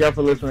problem. Thank y'all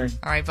for listening.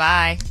 All right,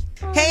 bye.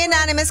 Hey,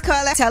 anonymous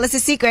caller, tell us a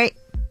secret.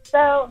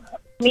 So,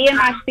 me and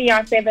my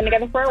fiance have been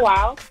together for a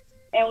while,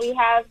 and we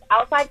have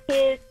outside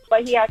kids,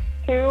 but he has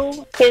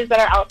 2 kids that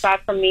are outside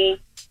from me,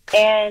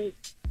 and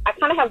I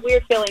kind of have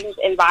weird feelings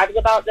and vibes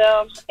about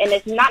them, and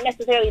it's not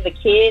necessarily the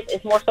kids,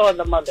 it's more so of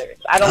the mothers.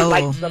 I don't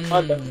like the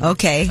mothers.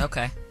 Okay.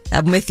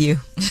 I'm with you.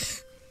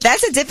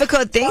 That's a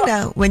difficult thing,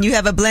 though. When you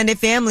have a blended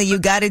family, you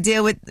got to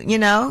deal with,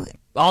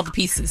 all the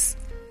pieces.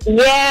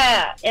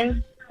 Yeah,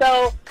 and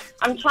so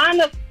I'm trying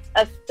to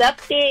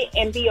accept it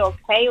and be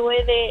okay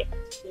with it.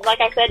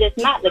 Like I said,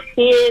 it's not the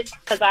kids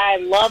because I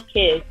love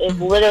kids. It's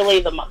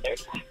literally the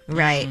mothers.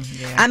 Right.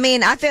 I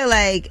mean, I feel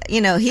like,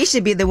 he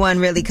should be the one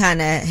really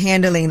kind of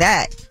handling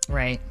that.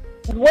 Right.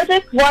 Which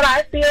is what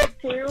I feel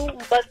too.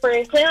 But for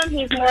him,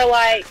 he's more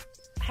like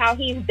how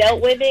he's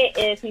dealt with it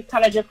is he's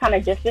kind of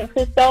distanced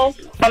himself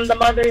from the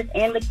mothers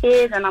and the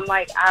kids. And I'm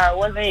like, I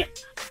wasn't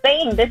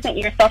saying distance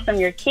yourself from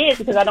your kids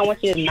because I don't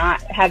want you to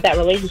not have that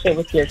relationship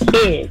with your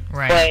kids.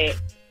 Right.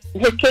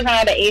 But his kids are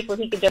at an age where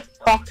he could just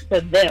talk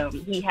to them.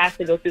 He has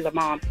to go through the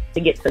mom to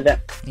get to them.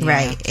 Yeah.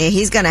 Right. And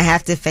he's going to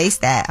have to face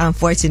that,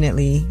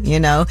 unfortunately,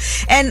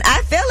 And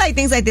I feel like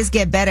things like this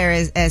get better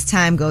as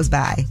time goes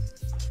by.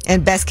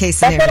 In best case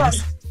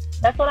scenarios.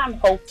 That's what I'm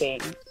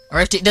hoping.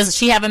 Or does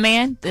she have a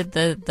man?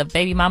 The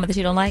baby mama that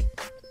you don't like?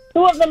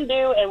 2 of them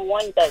do and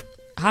 1 doesn't.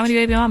 How many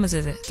baby mamas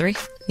is it? 3?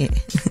 Yeah.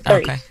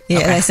 3. Okay. Yeah,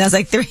 okay. That sounds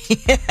like 3.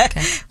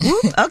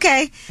 Woo,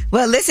 okay.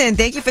 Well, listen,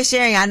 thank you for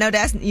sharing. I know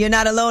you're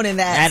not alone in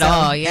that. At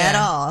all, yeah. At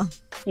all.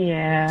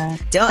 Yeah.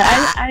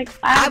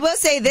 I will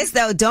say this,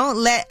 though. Don't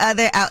let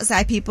other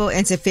outside people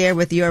interfere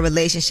with your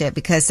relationship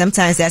because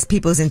sometimes that's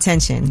people's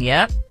intention.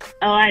 Yep.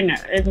 Oh, I know.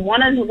 It's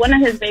one of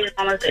his baby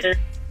mamas is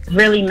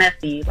really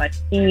messy. Like,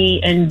 he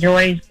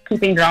enjoys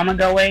keeping drama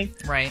going.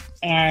 Right.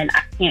 And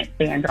I can't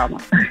stand drama.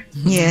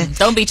 Yeah.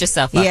 Don't beat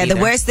yourself up. Yeah, either.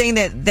 the worst thing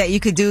that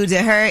you could do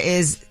to her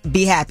is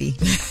be happy.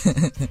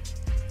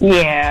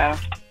 Yeah.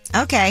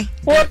 Okay.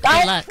 Well, Good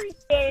I luck.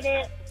 appreciate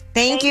it.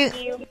 Thank you.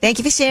 Thank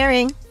you for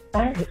sharing.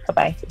 All right.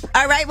 Bye-bye.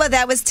 All right. Well,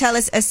 that was Tell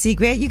Us a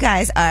Secret. You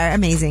guys are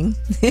amazing.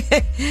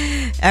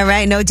 All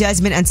right. No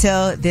judgment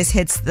until this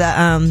hits the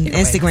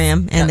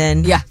Instagram. And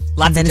then... Yeah.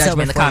 Lots then of it's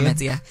judgment in the over for you.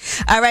 comments, yeah.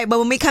 All right. But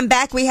when we come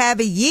back, we have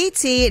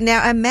Yeetie.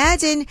 Now,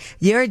 imagine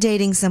you're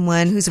dating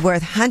someone who's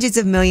worth hundreds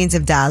of millions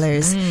of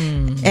dollars.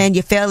 And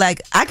you feel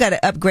like, I got to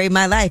upgrade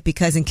my life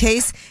because in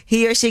case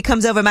he or she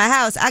comes over my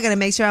house, I got to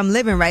make sure I'm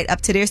living right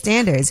up to their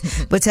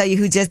standards. We'll tell you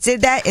who just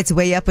did that. It's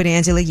Way Up with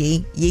Angela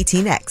Yee.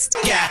 Yeetie next.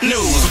 Got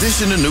news.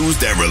 This in the news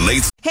that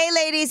relates. Hey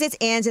ladies, it's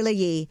Angela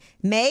Yee.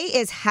 May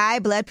is High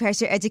Blood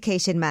Pressure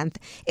Education Month.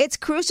 It's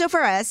crucial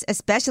for us,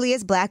 especially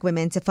as Black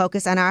women, to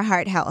focus on our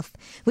heart health.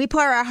 We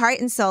pour our heart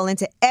and soul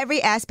into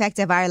every aspect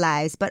of our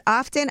lives, but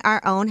often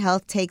our own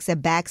health takes a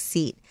back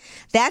seat.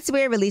 That's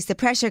where Release the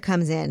Pressure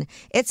comes in.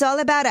 It's all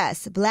about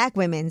us, Black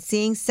women,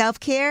 seeing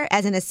self-care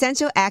as an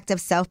essential act of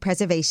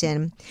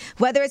self-preservation.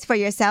 Whether it's for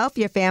yourself,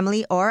 your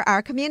family, or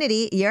our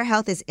community, your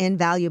health is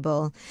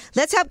invaluable.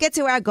 Let's help get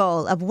to our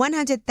goal of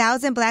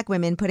 100,000 Black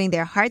women putting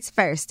their hearts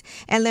first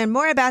and learn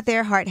more about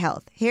their heart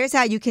health. Here's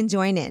how you can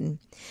join in.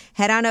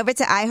 Head on over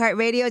to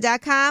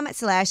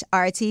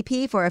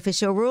iHeartRadio.com/RTP for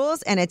official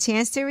rules and a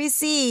chance to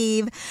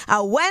receive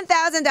a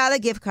 $1,000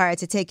 gift card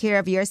to take care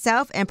of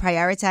yourself and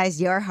prioritize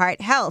your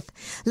heart health.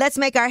 Let's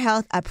make our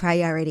health a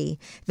priority.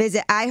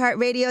 Visit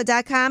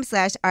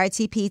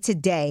iHeartRadio.com/RTP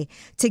today.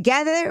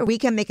 Together, we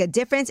can make a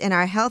difference in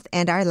our health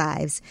and our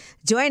lives.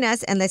 Join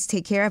us and let's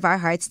take care of our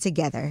hearts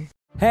together.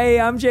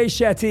 Hey, I'm Jay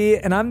Shetty,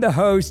 and I'm the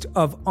host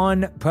of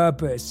On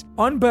Purpose.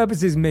 On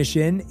Purpose's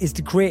mission is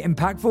to create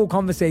impactful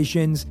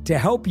conversations to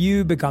help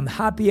you become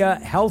happier,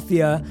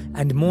 healthier,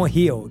 and more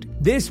healed.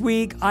 This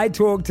week, I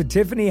talked to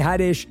Tiffany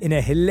Haddish in a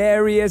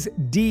hilarious,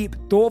 deep,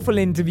 thoughtful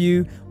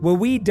interview where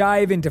we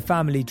dive into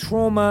family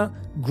trauma,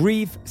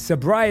 grief,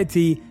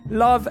 sobriety,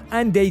 love,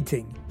 and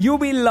dating. You'll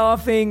be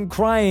laughing,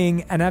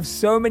 crying, and have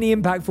so many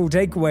impactful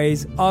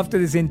takeaways after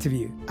this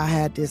interview. I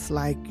had this,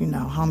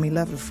 homie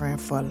lover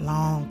friend for a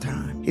long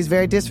time. He's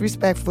very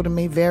disrespectful to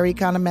me, very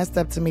kind of messed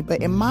up to me.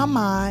 But in my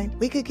mind,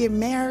 we could get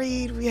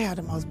married. We had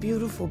the most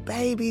beautiful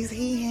babies.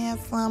 He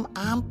handsome.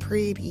 I'm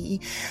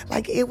pretty.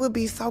 It would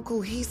be so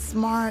cool. He's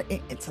smart and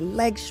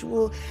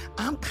intellectual.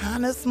 I'm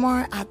kind of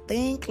smart, I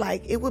think.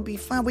 It would be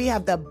fun. We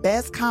have the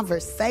best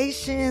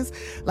conversations.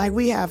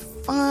 We have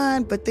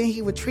fun, but then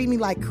he would treat me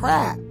like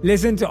crap.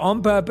 Listen to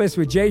On Purpose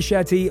with Jay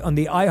Shetty on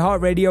the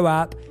iHeartRadio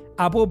app,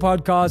 Apple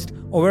Podcast,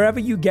 or wherever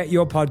you get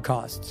your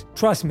podcasts.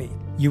 Trust me,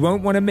 you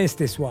won't want to miss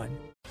this one.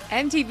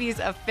 MTV's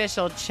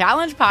official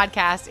Challenge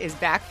podcast is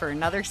back for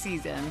another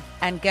season.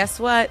 And guess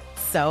what?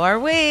 So are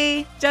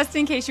we. Just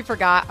in case you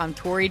forgot, I'm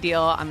Tori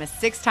Deal. I'm a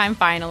 6-time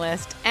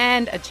finalist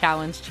and a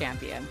Challenge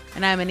champion.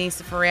 And I'm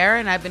Anissa Ferreira,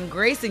 and I've been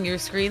gracing your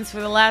screens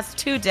for the last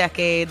 2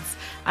 decades.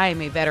 I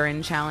am a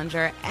veteran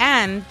challenger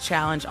and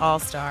Challenge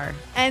All-Star.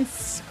 And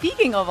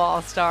speaking of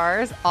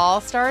All-Stars,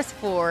 All-Stars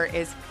 4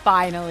 is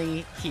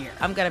finally here.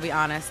 I'm going to be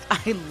honest.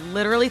 I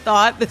literally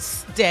thought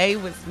this day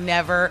was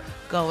never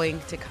going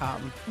to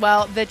come.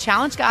 Well, the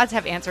Challenge gods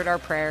have answered our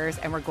prayers,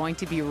 and we're going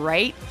to be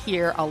right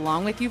here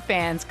along with you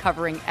fans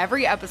covering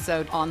every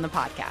episode on the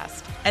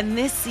podcast. And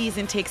this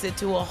season takes it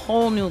to a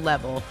whole new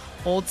level.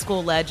 Old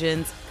school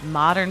legends,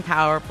 modern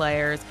power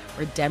players,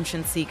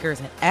 redemption seekers,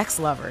 and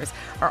ex-lovers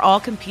are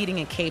all competing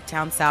in Cape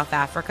Town, South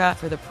Africa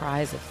for the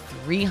prize of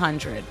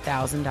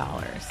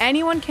 $300,000.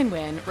 Anyone can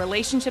win,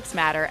 relationships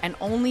matter, and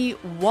only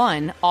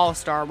one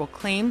All-Star will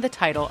claim the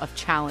title of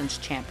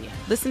Challenge champion.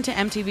 Listen to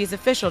MTV's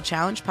official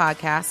Challenge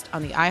podcast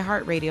on the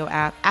iHeartRadio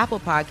app, Apple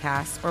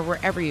Podcasts, or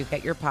wherever you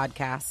get your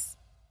podcasts.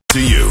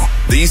 To you,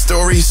 these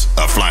stories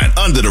are flying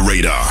under the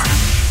radar.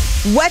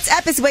 What's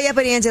up? It's Way Up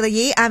with Angela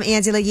Yee. I'm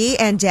Angela Yee,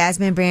 and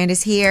Jasmine Brand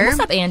is here. What's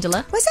up,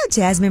 Angela? What's up,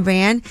 Jasmine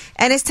Brand?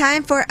 And it's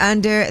time for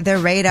Under the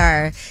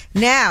Radar.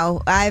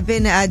 Now, I've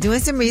been doing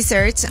some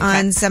research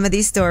on some of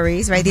these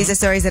stories, right? Mm-hmm. These are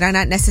stories that are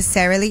not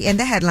necessarily in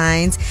the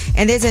headlines.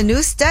 And there's a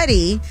new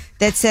study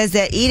that says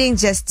that eating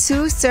just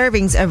 2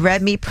 servings of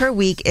red meat per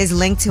week is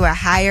linked to a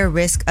higher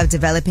risk of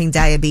developing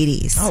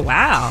diabetes. Oh,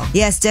 wow.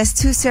 Yes, just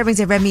 2 servings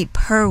of red meat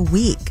per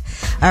week.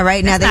 All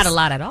right. That's not a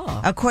lot at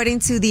all. According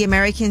to the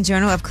American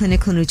Journal of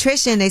Clinical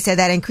Nutrition, they said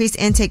that increased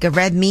intake of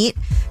red meat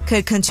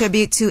could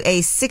contribute to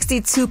a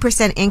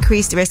 62%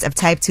 increased risk of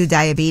type 2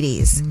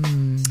 diabetes.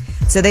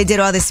 So they did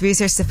all this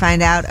research to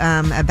find out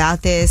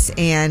about this,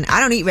 and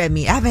I don't eat red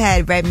meat. I haven't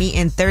had red meat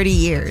in 30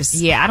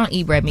 years. Yeah, I don't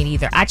eat red meat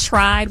either. I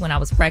tried when I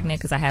was pregnant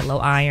because I had low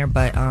iron,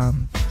 but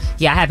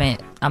yeah, I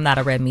haven't. I'm not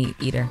a red meat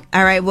eater.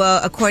 All right. Well,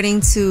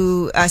 according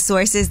to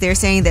sources, they're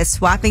saying that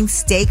swapping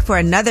steak for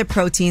another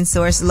protein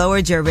source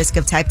lowered your risk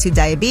of type 2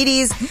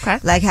 diabetes. Okay.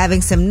 Like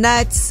having some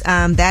nuts,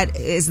 that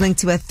is linked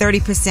to a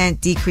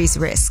 30% decreased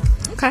risk.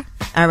 Okay.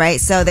 All right.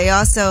 So they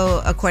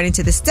also, according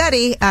to the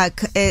study,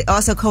 it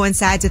also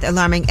coincides with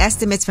alarming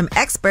estimates from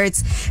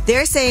experts.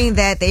 They're saying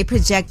that they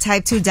project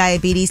type 2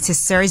 diabetes to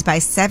surge by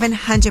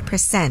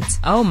 700%.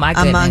 Oh, my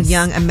goodness. Among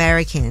young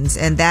Americans.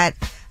 And that,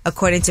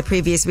 according to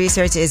previous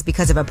research, is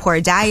because of a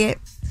poor diet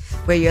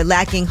where you're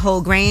lacking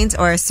whole grains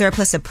or a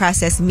surplus of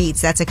processed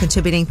meats. That's a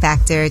contributing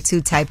factor to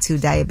type 2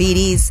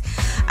 diabetes.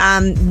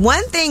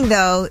 One thing,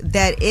 though,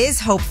 that is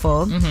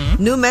hopeful,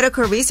 new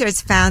medical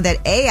research found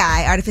that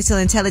AI, artificial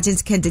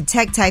intelligence, can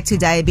detect type 2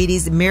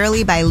 diabetes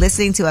merely by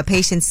listening to a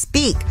patient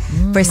speak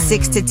for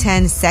 6 to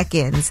 10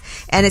 seconds.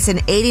 And it's an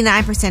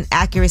 89%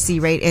 accuracy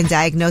rate in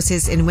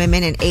diagnosis in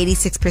women and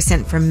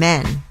 86% for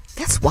men.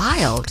 That's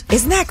wild.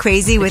 Isn't that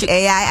crazy with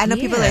AI? I know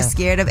people are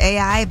scared of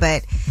AI,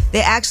 but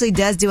it actually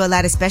does do a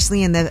lot,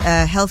 especially in the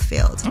health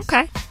field.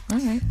 Okay. All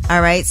right.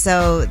 All right.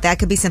 So that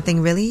could be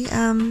something really,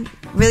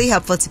 really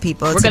helpful to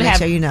people to make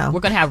sure you know.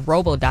 We're going to have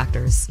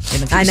robo-doctors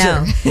in the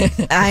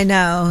future. I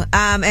know.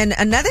 And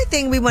another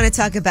thing we want to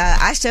talk about,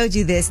 I showed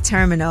you this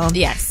terminal.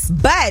 Yes.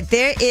 But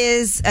there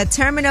is a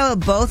terminal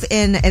both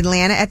in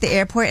Atlanta at the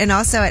airport and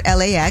also at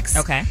LAX.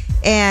 Okay.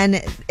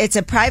 And it's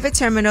a private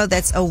terminal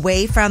that's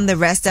away from the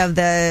rest of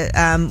the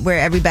where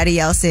everybody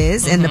else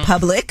is in the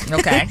public.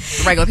 Okay.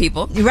 Regular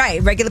people.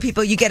 Right. Regular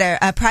people. You get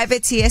a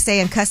private TSA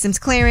and customs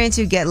clearance.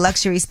 You get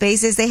luxury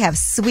spaces. They have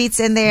suites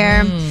in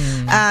there.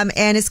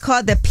 And it's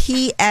called the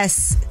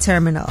PS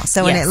terminal.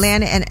 So in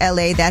Atlanta and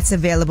LA, that's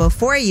available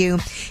for you.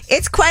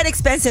 It's quite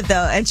expensive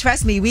though. And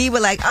trust me, we were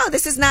like, oh,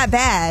 this is not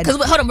bad.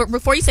 Because hold on,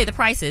 before you say the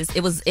prices,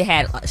 it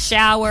had a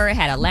shower, it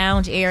had a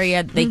lounge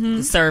area.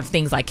 They served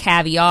things like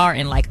caviar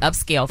and like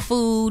upscale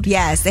food.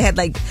 Yes, they had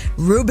like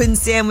Reuben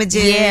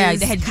sandwiches. Yeah,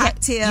 they had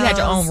cocktails. You had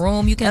your own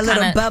room. You can a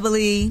little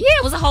bubbly. Yeah,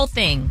 it was a whole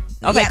thing.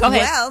 Okay, go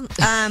ahead. Well,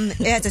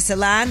 it has a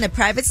salon, the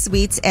private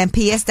suites, and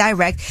PS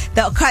Direct.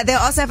 They'll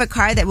also have a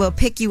car that will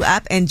pick you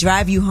up and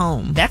drive you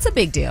home. That's a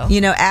big deal.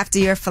 After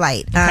your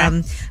flight.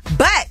 Okay.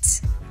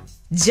 But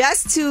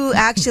just to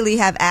actually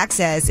have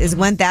access is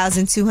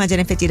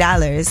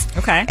 $1,250.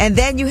 Okay. And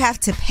then you have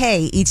to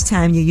pay each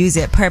time you use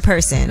it per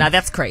person. Now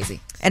that's crazy.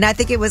 And I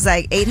think it was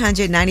like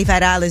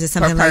 $895 or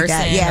something like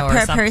that. Yeah,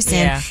 per person.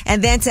 Yeah.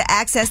 And then to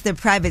access the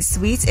private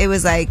suites, it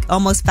was like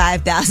almost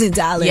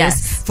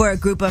 $5,000 for a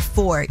group of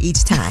 4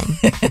 each time.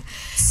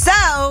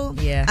 So,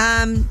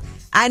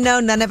 I know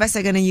none of us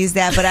are going to use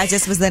that, but I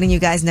just was letting you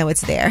guys know it's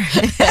there.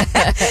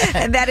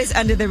 And that is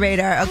Under the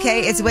Radar,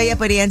 okay? It's Way Up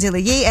with Angela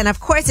Yee. And of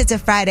course, it's a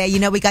Friday.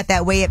 We got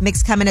that Way Up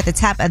mix coming at the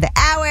top of the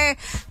hour.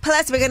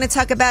 Plus, we're going to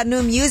talk about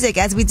new music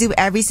as we do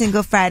every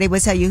single Friday. We'll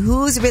tell you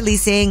who's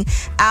releasing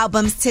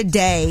albums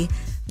today.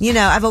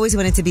 I've always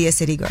wanted to be a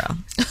city girl.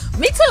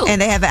 Me too.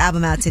 And they have an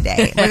album out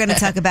today. We're going to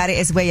talk about it.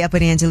 It's Way Up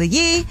with Angela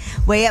Yee.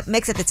 Way Up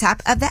mix at the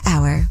top of the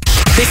hour.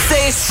 They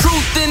say it's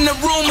truth in the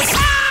rumors.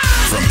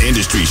 From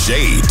industry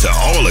shade to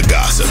all the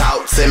gossip,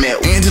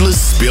 Angela's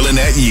spilling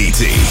that Yee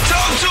tea.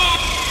 Talk to him.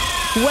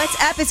 What's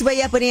up? It's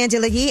Way Up with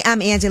Angela Yee.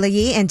 I'm Angela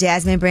Yee, and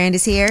Jasmine Brand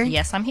is here.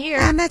 Yes, I'm here.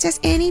 I'm not just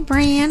any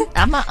brand.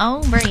 I'm my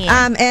own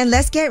brand. And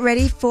let's get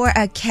ready for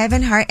a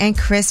Kevin Hart and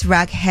Chris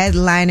Rock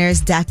Headliners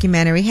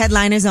documentary.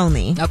 Headliners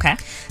only. Okay.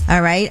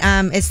 All right.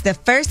 It's the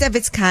first of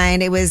its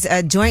kind. It was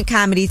a joint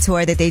comedy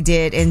tour that they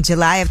did in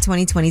July of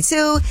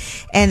 2022.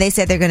 And they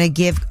said they're going to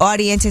give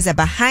audiences a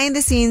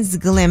behind-the-scenes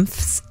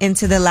glimpse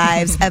into the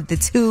lives of the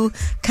 2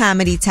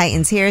 comedy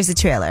titans. Here's the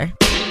trailer.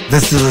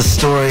 This is a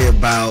story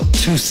about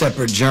 2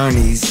 separate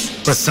journeys,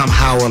 but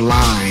somehow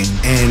align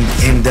and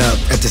end up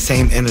at the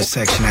same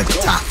intersection at the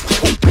top.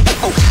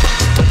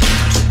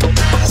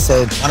 I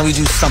said, why don't we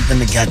do something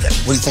together?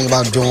 What do you think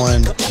about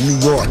doing New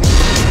York?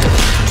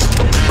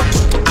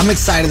 I'm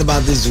excited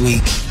about this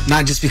week,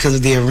 not just because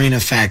of the arena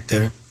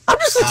factor. I'm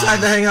just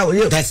excited to hang out with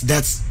you. That's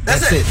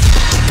it.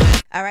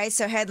 All right,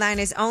 so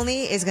Headliners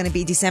Only is going to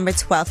be December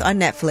 12th on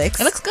Netflix.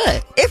 It looks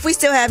good. If we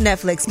still have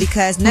Netflix,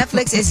 because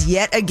Netflix is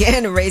yet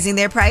again raising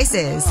their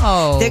prices.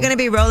 Oh. They're going to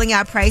be rolling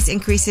out price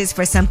increases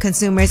for some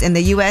consumers in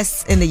the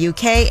U.S., in the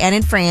U.K., and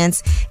in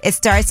France. It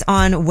starts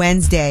on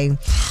Wednesday.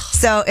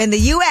 So in the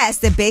U.S.,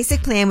 the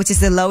basic plan, which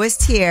is the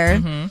lowest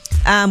tier,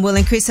 will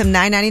increase from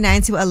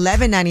 $9.99 to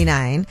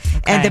 $11.99.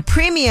 Okay. And the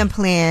premium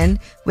plan,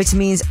 which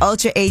means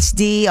Ultra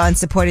HD on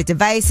supported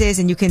devices,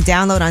 and you can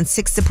download on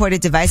 6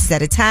 supported devices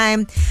at a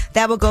time,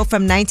 that will go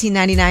from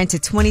 $19.99 to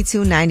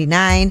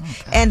 $22.99.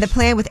 And the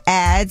plan with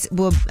ads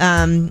will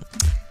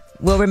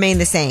remain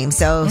the same.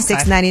 So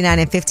 $6.99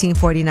 and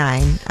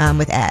 $15.49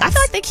 with ads. I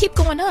feel like they keep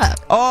going up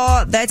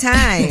all the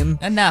time.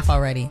 Enough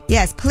already.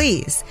 Yes,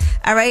 please.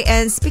 All right.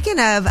 And speaking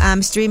of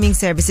streaming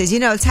services,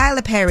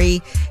 Tyler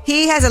Perry,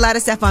 he has a lot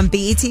of stuff on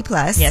BET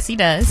Plus. Yes, he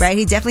does. Right.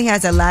 He definitely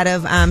has a lot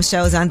of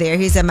shows on there.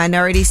 He's a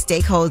minority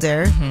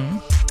stakeholder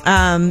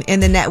in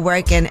the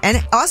network and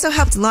also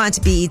helped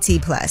launch BET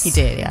Plus. He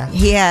did, yeah.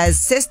 He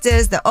has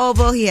Sisters, The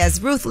Oval. He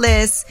has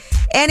Ruthless.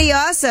 And he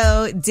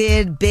also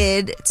did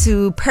bid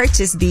to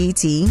purchase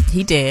BET.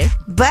 He did.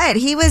 But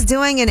he was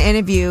doing an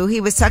interview.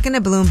 He was talking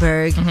to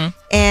Bloomberg.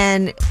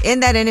 And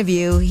in that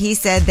interview, he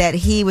said that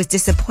he was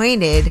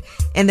disappointed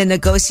in the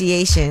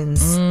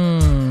negotiations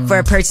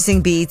for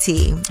purchasing BET.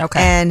 Okay.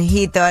 And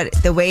he thought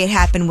the way it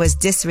happened was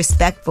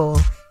disrespectful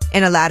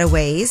in a lot of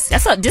ways.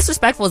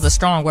 Disrespectful is a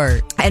strong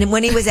word. And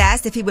when he was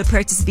asked if he would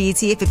purchase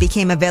BET if it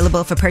became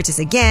available for purchase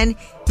again,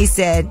 he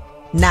said,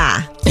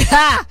 nah.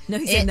 No,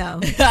 he said no.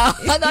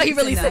 No, he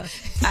really said.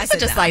 He's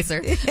such a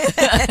slicer.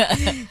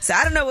 So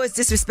I don't know what's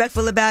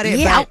disrespectful about it.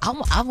 Yeah,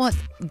 but I want.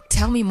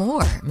 Tell me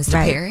more, Mr.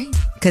 Perry.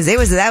 Because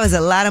that was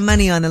a lot of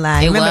money on the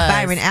line. Remember,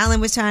 Byron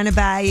Allen was trying to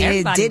buy it.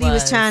 Everybody Diddy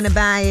was trying to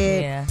buy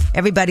it. Yeah.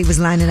 Everybody was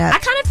lining up. I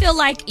kind of feel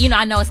like,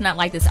 I know it's not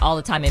like this all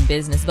the time in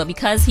business, but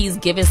because he's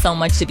given so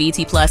much to BET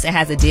Plus and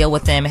has a deal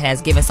with them,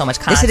 has given so much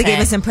content. They should have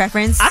given some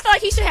preference. I feel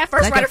like he should have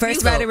first right of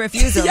refusal. First right of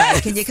refusal. Yes.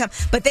 Like, can you come?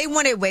 But they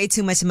wanted way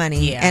too much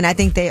money. Yeah. And I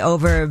think they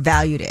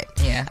overvalued it.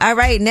 Yeah. All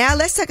right. Now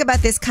let's talk about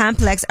this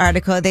Complex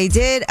article. They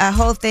did a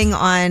whole thing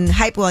on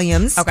Hype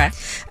Williams. Okay.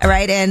 All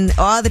right. And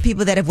all the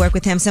people that have worked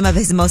with him, some of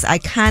his most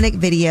iconic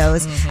videos.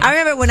 I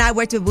remember when I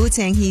worked with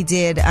Wu-Tang, he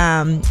did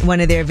one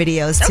of their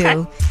videos too.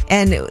 Okay.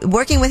 And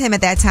working with him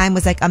at that time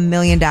was like $1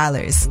 million to do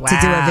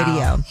a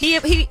video.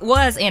 He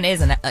was and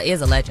is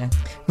a legend.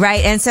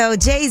 Right. And so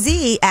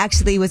Jay-Z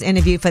actually was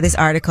interviewed for this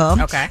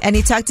article. Okay. And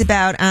he talked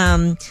about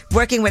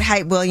working with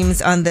Hype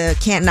Williams on the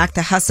Can't Knock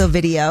the Hustle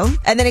video.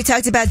 And then he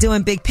talked about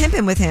doing Big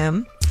Pimpin' with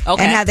him.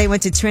 Okay. And how they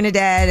went to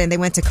Trinidad and they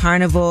went to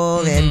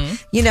Carnival. And,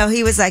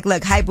 he was like,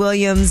 look, Hype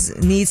Williams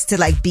needs to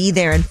like be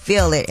there and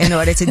feel it in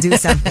order to do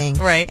something.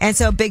 Right. And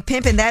so Big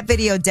Pimpin', that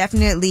video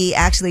definitely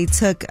actually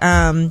took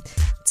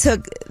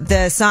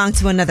the song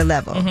to another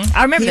level.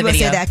 I remember the video. He will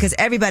say that because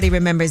everybody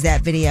remembers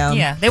that video.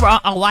 Yeah. They were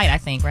all white, I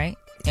think, right?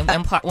 In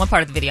one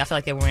part of the video, I feel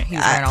like he was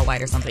wearing all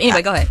white or something.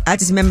 Anyway, go ahead. I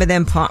just remember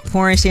them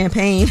pouring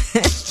champagne.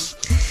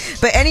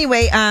 But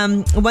anyway,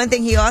 one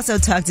thing he also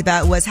talked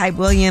about was Hype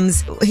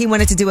Williams. He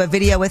wanted to do a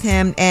video with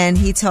him, and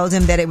he told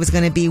him that it was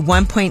going to be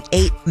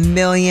 $1.8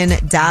 million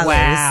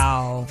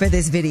for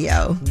this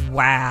video.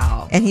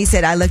 Wow. And he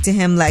said, I looked at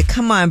him like,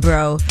 come on,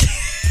 bro.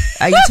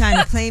 Are you trying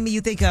to play me?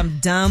 You think I'm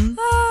dumb?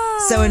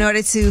 So in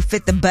order to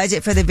fit the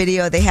budget for the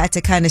video, they had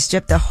to kind of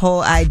strip the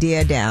whole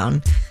idea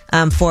down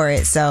for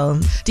it. So,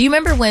 do you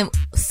remember when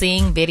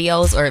seeing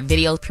videos or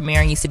videos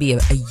premiering used to be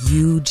a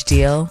huge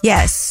deal?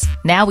 Yes.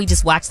 Now we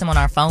just watch them on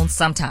our phones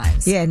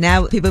sometimes. Yeah,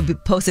 now people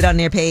post it on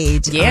their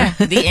page. Yeah,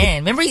 the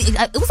end. Remember,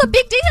 it was a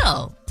big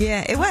deal.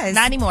 Yeah, it was.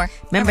 Not anymore.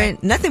 Remember,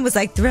 nothing was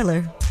like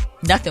Thriller.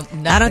 Nothing.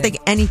 I don't think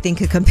anything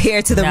could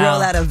compare to the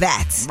rollout of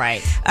that.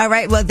 Right. All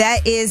right. Well,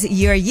 that is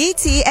your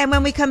Yeetie. And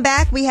when we come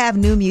back, we have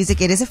new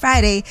music. It is a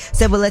Friday,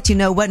 so we'll let you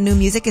know what new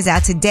music is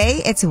out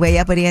today. It's Way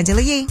Up with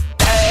Angela Yee.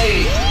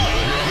 Hey.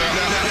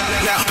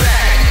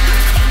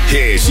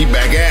 Yeah, she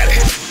back at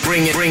it.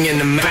 Bring in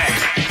the back.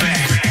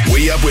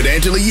 Way Up with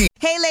Angela Yee.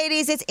 Hey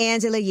ladies, it's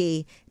Angela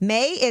Yee.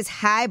 May is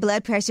High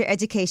Blood Pressure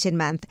Education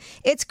Month.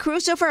 It's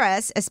crucial for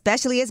us,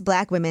 especially as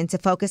Black women, to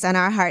focus on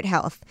our heart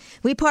health.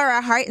 We pour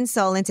our heart and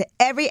soul into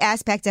every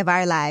aspect of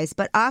our lives,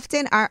 but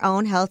often our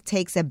own health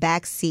takes a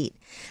back seat.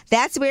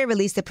 That's where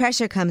Release the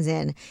Pressure comes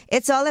in.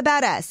 It's all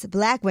about us,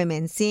 Black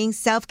women, seeing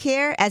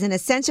self-care as an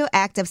essential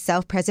act of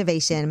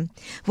self-preservation.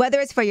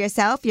 Whether it's for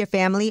yourself, your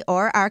family,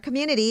 or our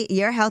community,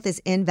 your health is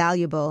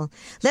invaluable.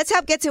 Let's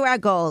help get to our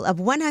goal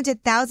of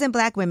 100,000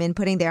 Black women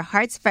putting their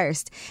hearts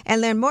first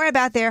and learn more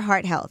about their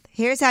heart health.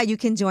 Here's how you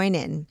can join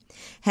in.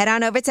 Head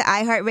on over to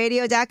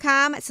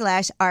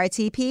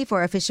iHeartRadio.com/RTP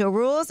for official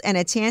rules and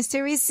a chance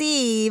to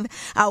receive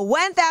a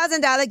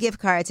 $1,000 gift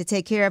card to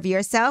take care of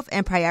yourself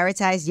and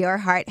prioritize your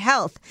heart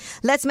health.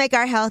 Let's make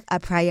our health a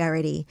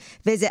priority.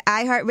 Visit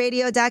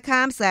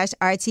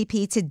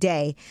iHeartRadio.com/RTP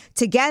today.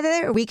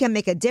 Together, we can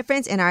make a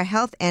difference in our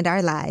health and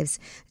our lives.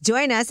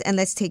 Join us and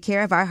let's take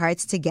care of our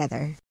hearts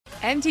together.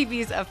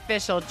 MTV's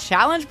official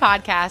Challenge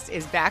podcast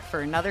is back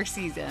for another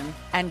season.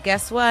 And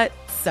guess what?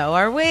 So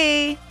are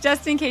we.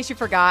 Just in case you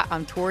forgot,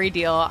 I'm Tori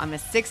Deal. I'm a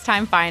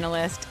 6-time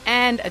finalist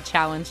and a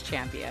Challenge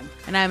champion.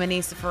 And I'm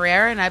Anissa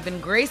Ferreira, and I've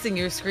been gracing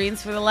your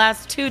screens for the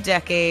last 2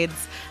 decades.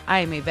 I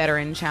am a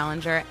veteran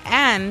challenger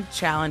and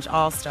Challenge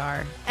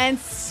All-Star. And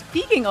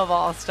speaking of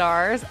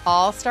All-Stars,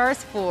 All-Stars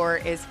 4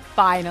 is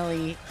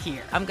finally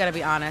here. I'm going to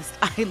be honest.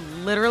 I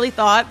literally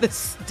thought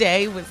this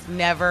day was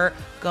never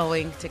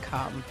going to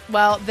come.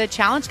 Well, the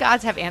Challenge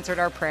gods have answered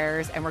our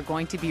prayers, and we're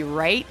going to be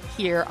right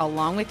here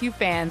along with you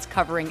fans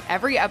covering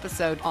every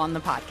episode on the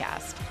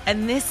podcast.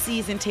 And this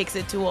season takes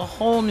it to a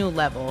whole new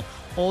level.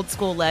 Old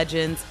school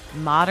legends,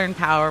 modern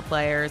power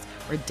players,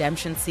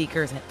 redemption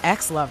seekers, and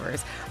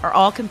ex-lovers are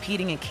all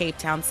competing in Cape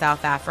Town,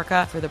 South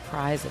Africa for the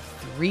prize of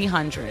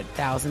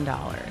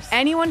 $300,000.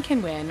 Anyone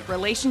can win,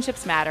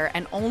 relationships matter,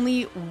 and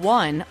only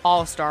one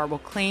All-Star will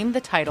claim the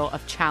title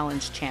of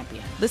Challenge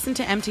champion. Listen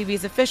to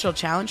MTV's official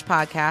Challenge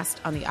podcast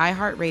on the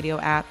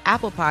iHeartRadio app,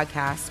 Apple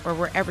Podcasts, or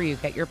wherever you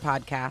get your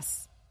podcasts.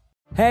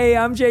 Hey,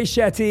 I'm Jay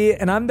Shetty,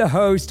 and I'm the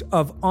host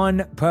of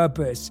On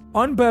Purpose.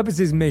 On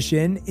Purpose's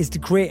mission is to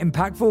create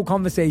impactful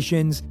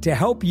conversations to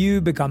help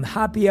you become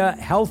happier,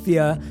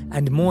 healthier,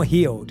 and more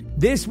healed.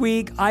 This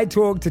week, I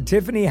talked to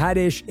Tiffany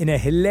Haddish in a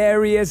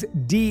hilarious,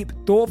 deep,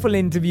 thoughtful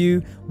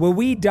interview where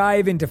we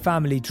dive into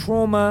family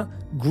trauma,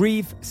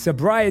 grief,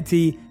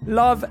 sobriety,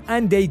 love,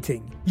 and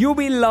dating. You'll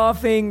be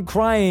laughing,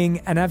 crying,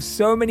 and have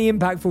so many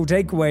impactful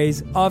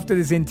takeaways after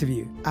this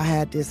interview. I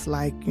had this,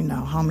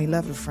 homie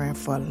lover friend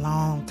for a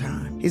long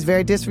time. He's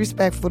very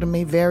disrespectful to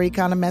me, very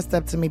kind of messed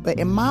up to me. But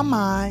in my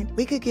mind,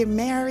 we could get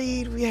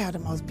married. We had the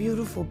most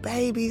beautiful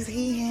babies.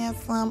 He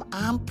handsome.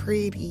 I'm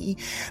pretty.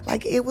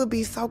 It would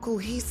be so cool.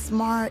 He's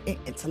smart and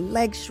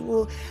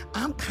intellectual.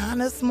 I'm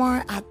kind of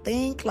smart, I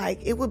think.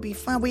 It would be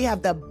fun. We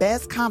have the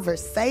best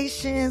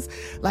conversations.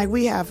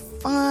 We have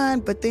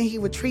fun, but then he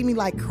would treat me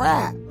like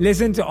crap.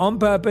 Listen to On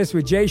Purpose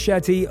with Jay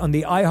Shetty on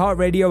the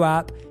iHeartRadio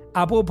app,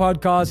 Apple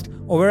Podcast,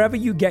 or wherever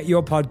you get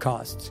your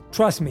podcasts.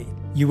 Trust me,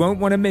 you won't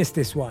want to miss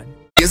this one.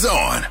 Is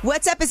on.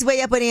 What's up? It's Way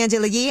Up with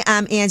Angela Yee.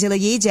 I'm Angela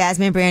Yee.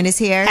 Jasmine Brand is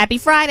here. Happy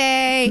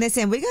Friday.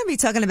 Listen, we're going to be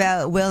talking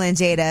about Will and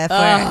Jada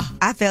for,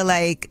 I feel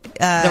like... the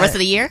rest of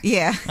the year?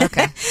 Yeah.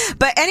 Okay.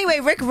 But anyway,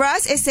 Rick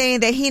Ross is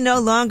saying that he no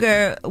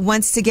longer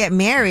wants to get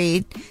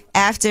married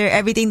after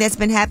everything that's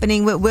been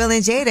happening with Will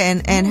and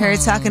Jada and her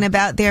talking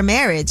about their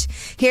marriage.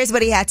 Here's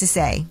what he had to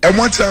say. At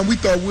one time, we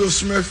thought Will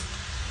Smith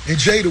and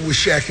Jada was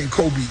Shaq and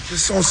Kobe.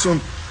 Just on some,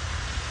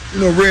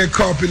 red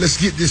carpet, let's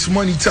get this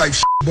money type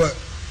shit. But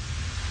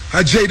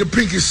how Jada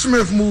Pinkett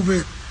Smith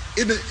moving,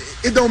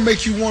 it don't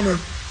make you want to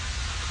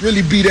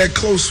really be that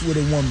close with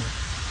a woman.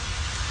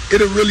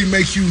 It'll really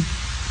make you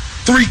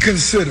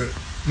reconsider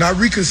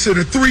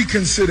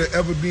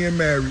ever being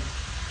married.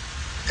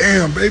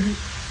 Damn, baby.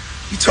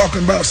 You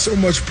talking about so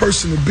much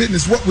personal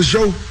business. What's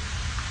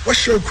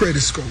your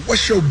credit score?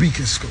 What's your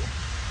beacon score?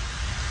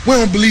 We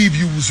don't believe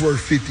you was worth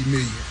 $50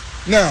 million.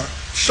 Now,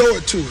 show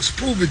it to us.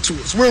 Prove it to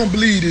us. We don't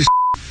believe this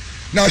shit.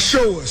 Now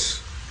show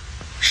us.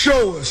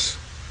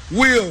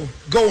 We'll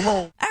go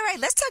home. All right,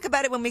 let's talk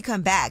about it when we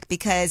come back,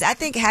 because I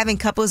think having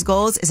couples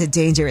goals is a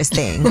dangerous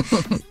thing.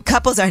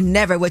 Couples are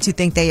never what you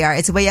think they are.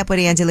 It's Way Up with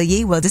Angela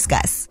Yee. We'll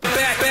discuss.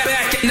 Back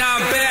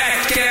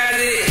at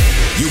it.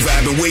 You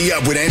vibing Way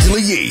Up with Angela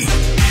Yee.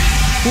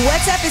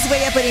 What's up? It's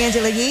Way Up with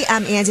Angela Yee.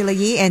 I'm Angela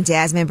Yee, and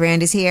Jasmine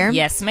Brand is here.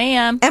 Yes,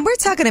 ma'am. And we're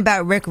talking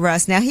about Rick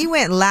Ross. Now, he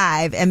went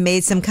live and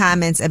made some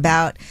comments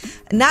about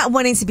not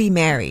wanting to be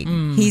married.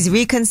 He's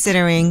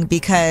reconsidering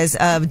because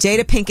of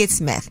Jada Pinkett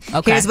Smith.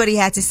 Okay. Here's what he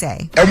had to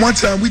say. At one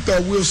time, we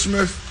thought Will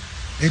Smith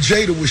and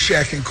Jada was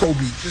Shaq and Kobe.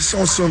 Just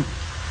on some,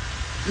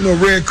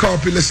 red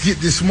carpet, let's get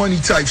this money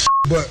type shit.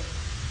 But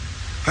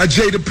how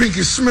Jada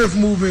Pinkett Smith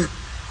moving,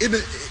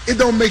 it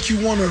don't make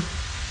you want to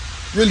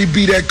really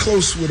be that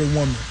close with a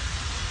woman.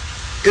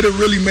 It'll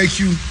really make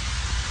you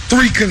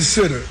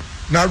reconsider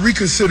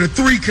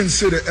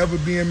ever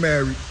being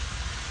married.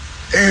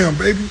 Damn,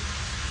 baby,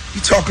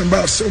 you talking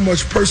about so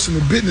much personal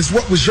business.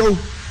 What's your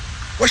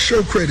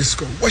credit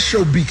score? What's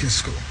your Beacon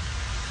score?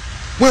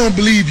 We don't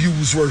believe you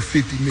was worth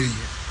 $50 million.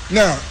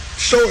 Now,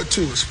 show it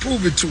to us.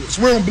 Prove it to us.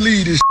 We don't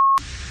believe this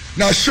shit.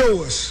 Now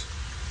show us.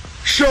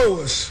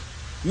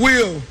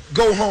 Will,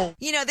 go home.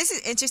 This is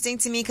interesting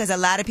to me because a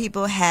lot of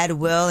people had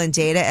Will and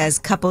Jada as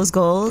couples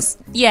goals.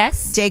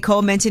 Yes. J.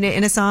 Cole mentioned it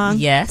in a song.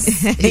 Yes,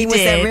 he was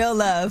that real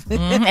love.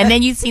 And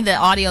then you see the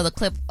audio, the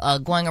clip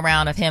going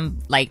around of him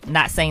like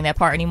not saying that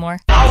part anymore.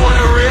 I want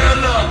a real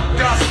love,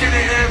 dark skin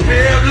and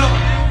pale look.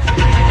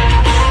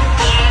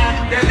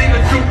 That leave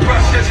a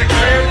toothbrush as a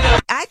clear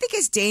look. I think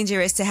it's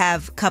dangerous to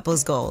have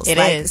couples goals. It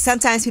is.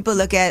 Sometimes people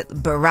look at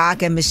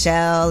Barack and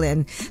Michelle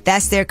and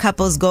that's their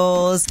couples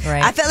goals.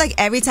 Right. I feel like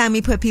every time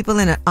we put people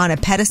on a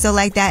pedestal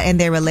like that and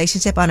their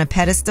relationship on a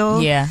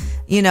pedestal,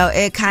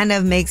 it kind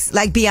of makes,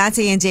 like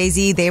Beyonce and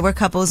Jay-Z, they were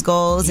couples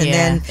goals, and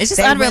then it's just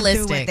they unrealistic.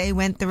 went through what they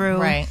went through.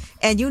 Right.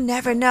 And you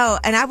never know.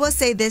 And I will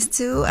say this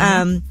too,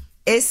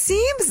 it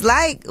seems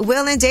like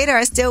Will and Jada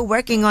are still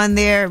working on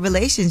their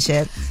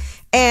relationship.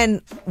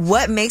 And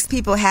what makes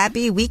people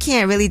happy, we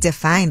can't really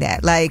define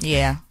that. Like,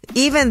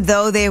 even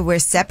though they were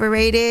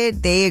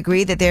separated, they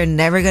agreed that they're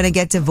never going to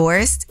get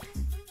divorced.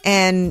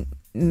 And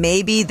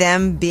maybe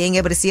them being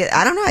able to see it,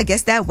 I don't know, I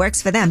guess that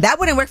works for them. That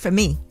wouldn't work for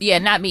me. Yeah,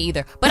 not me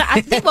either. But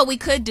I think what we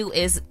could do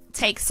is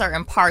take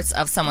certain parts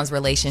of someone's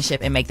relationship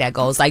and make that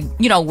goals. Like,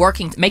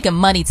 making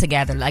money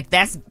together. Like,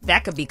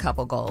 that could be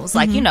couple goals.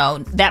 Like,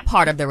 that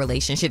part of the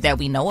relationship that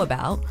we know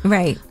about.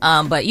 Right.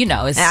 But,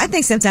 it's... I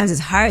think sometimes it's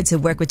hard to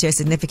work with your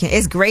significant.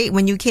 It's great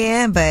when you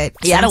can, but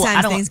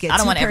sometimes things get too personal. I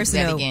don't want to ever do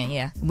that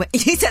again,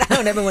 He said, I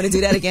don't ever want to do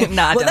that again.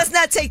 No, well, let's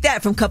not take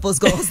that from couples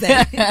goals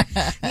then. I'm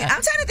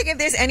trying to think if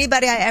there's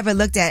anybody I ever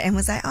looked at and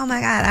was like, oh my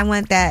God, I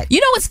want that.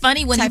 You know what's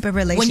funny? When you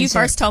relationship.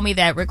 first told me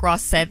that Rick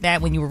Ross said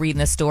that when you were reading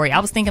the story,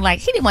 I was thinking like,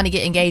 he didn't want to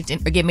get engaged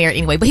or get married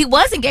anyway, but he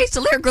was engaged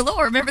to Lyric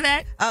Galore. Remember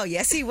that? Oh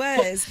yes, he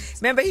was.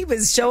 Remember, he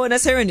was showing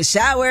us her in the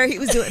shower. He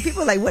was doing.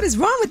 People were like, what is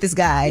wrong with this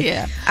guy?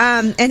 Yeah.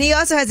 And he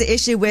also has an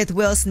issue with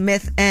Will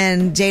Smith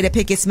and Jada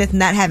Pinkett Smith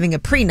not having a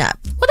prenup.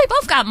 Well, they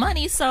both got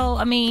money, so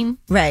I mean,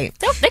 right?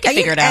 They can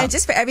figure it out. And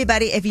just for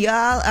everybody, if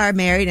y'all are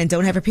married and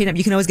don't have a prenup,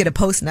 you can always get a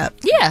postnup.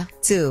 Yeah,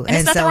 too. And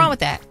there's nothing wrong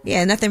with that.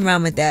 Yeah, nothing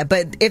wrong with that.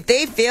 But if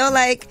they feel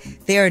like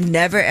they're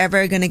never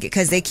ever gonna get,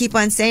 because they keep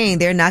on saying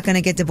they're not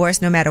gonna get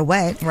divorced no matter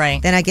what,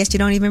 right? Then I guess you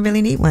don't even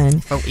really need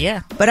one. Oh,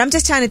 yeah. But I'm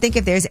just trying to think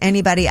if there's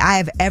anybody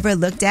I've ever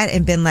looked at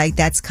and been like,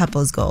 that's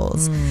couples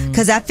goals.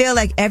 Because I feel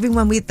like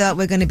everyone we thought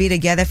were going to be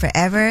together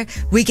forever,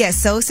 we get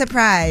so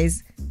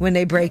surprised when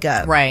they break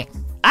up. Right.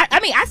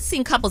 I mean, I've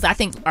seen couples I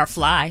think are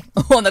fly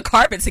on the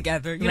carpet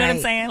together. You know what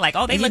I'm saying? Like,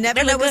 oh, they look good. You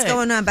never know what's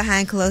going on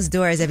behind closed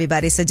doors,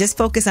 everybody. So just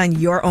focus on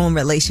your own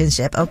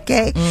relationship,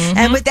 okay?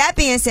 And with that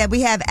being said,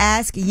 we have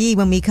Ask Yee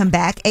when we come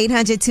back.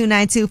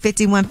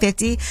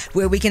 800-292-5150,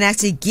 where we can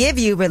actually give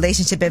you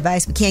relationship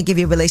advice. We can't give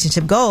you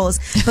relationship goals,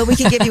 but we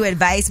can give you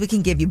advice. We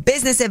can give you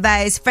business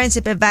advice,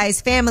 friendship advice,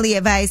 family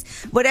advice,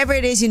 whatever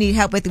it is you need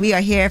help with. We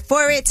are here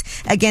for it.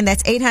 Again,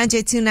 that's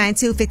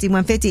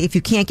 800-292-5150. If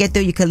you can't get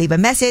through, you can leave a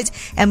message,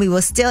 and we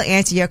will still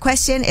answer your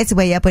question. It's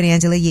Way Up with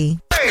Angela Yee.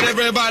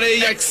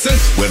 Everybody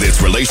access. Whether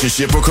it's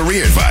relationship or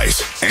career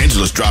advice,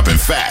 Angela's dropping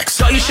facts.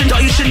 All you should know.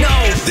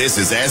 This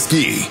is Ask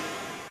Yee.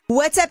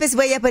 What's up? It's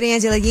Way Up with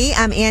Angela Yee.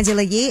 I'm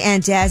Angela Yee,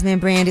 and Jasmine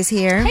Brand is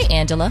here. Hey,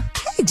 Angela.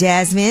 Hey,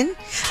 Jasmine.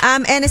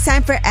 And it's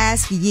time for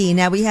Ask Yee.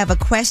 Now, we have a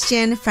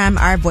question from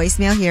our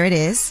voicemail. Here it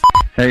is.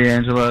 Hey,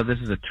 Angela. This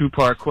is a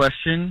two-part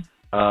question.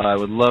 I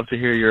would love to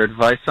hear your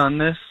advice on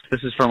this.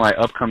 This is for my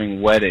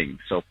upcoming wedding.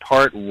 So,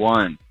 part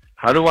one.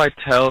 How do I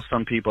tell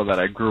some people that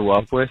I grew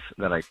up with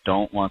that I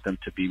don't want them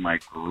to be my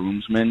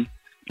groomsmen?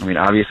 I mean,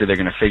 obviously they're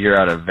going to figure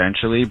out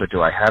eventually, but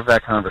do I have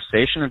that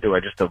conversation or do I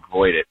just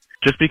avoid it?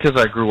 Just because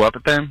I grew up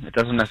with them, it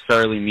doesn't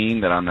necessarily mean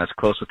that I'm as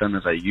close with them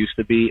as I used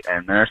to be.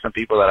 And there are some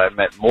people that I've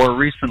met more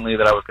recently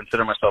that I would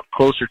consider myself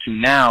closer to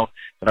now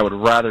that I would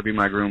rather be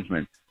my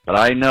groomsmen. But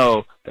I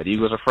know that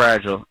egos are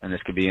fragile and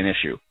this could be an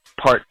issue.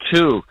 Part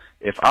two,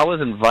 if I was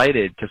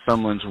invited to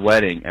someone's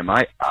wedding, am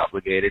I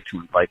obligated to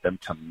invite them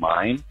to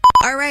mine?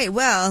 All right.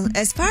 Well,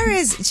 as far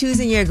as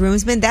choosing your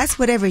groomsmen, that's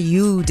whatever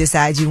you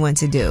decide you want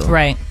to do.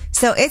 Right.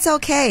 So it's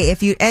okay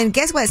if you, and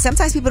guess what?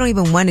 Sometimes people don't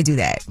even want to do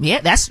that.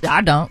 Yeah,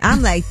 I don't.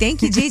 I'm like,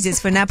 thank you, Jesus,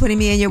 for not putting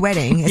me in your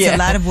wedding. It's a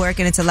lot of work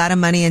and it's a lot of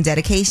money and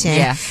dedication.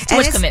 Yeah. Too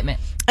much commitment.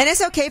 And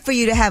it's okay for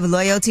you to have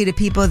loyalty to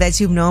people that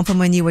you've known from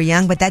when you were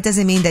young, but that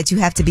doesn't mean that you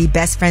have to be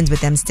best friends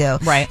with them still.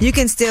 Right. You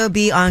can still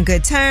be on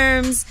good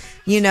terms,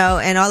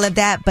 and all of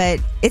that, but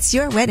it's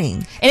your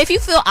wedding. And if you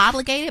feel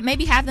obligated,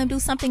 maybe have them do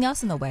something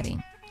else in the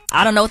wedding.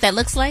 I don't know what that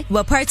looks like.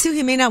 Well, part 2,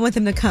 he may not want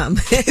them to come.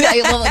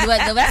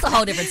 well, that's a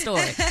whole different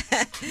story.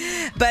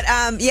 But,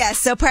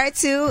 so part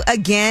 2,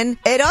 again,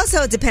 it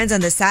also depends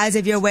on the size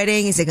of your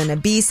wedding. Is it going to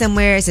be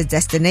somewhere? Is it a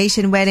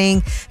destination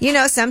wedding?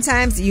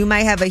 Sometimes you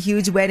might have a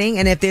huge wedding,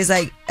 and if there's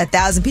like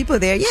 1,000 people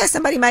there,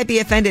 somebody might be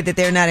offended that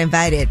they're not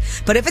invited.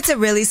 But if it's a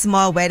really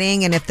small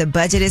wedding and if the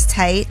budget is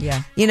tight,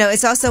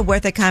 it's also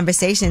worth a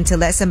conversation to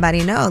let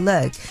somebody know,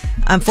 look,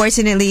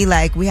 unfortunately,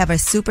 like, we have a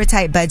super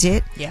tight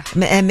budget. Yeah.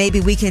 And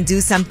maybe we can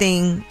do something,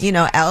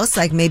 else,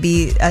 like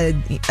maybe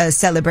a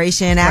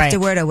celebration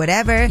afterward or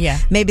whatever. Yeah.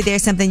 Maybe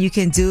there's something you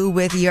can do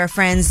with your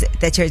friends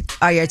that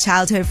are your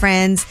childhood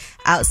friends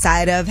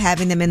outside of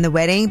having them in the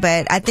wedding.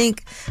 But I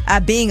think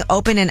being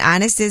open and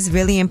honest is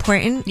really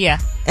important. Yeah.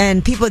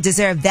 And people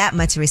deserve that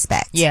much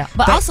respect. Yeah.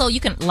 But also you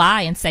can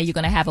lie and say you're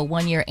going to have a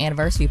 1-year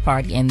anniversary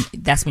party and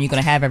that's when you're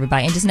going to have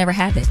everybody and just never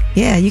have it.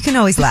 Yeah, you can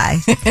always lie.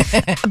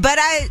 But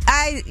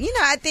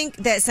I think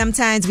that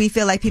sometimes we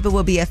feel like people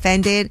will be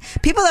offended.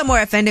 People are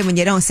more offended when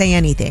you don't say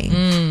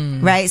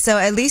anything. Right? So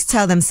at least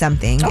tell them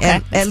something.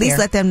 Okay, at least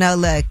let them know,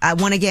 look, I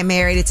want to get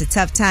married. It's a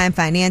tough time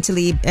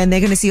financially and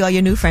they're going to see all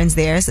your new friends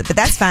there. But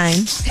that's fine.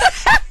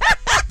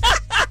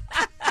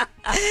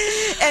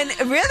 And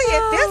really,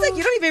 it feels like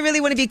you don't even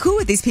really want to be cool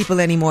with these people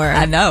anymore.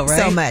 I know, right?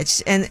 So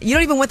much. And you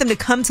don't even want them to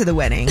come to the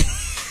wedding.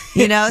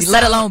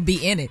 Let alone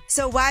be in it.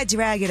 So why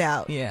drag it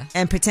out? Yeah.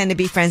 And pretend to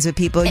be friends with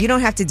people? You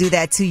don't have to do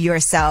that to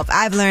yourself.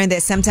 I've learned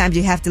that sometimes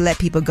you have to let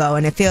people go,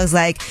 and it feels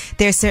like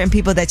there's certain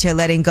people that you're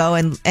letting go,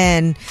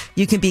 and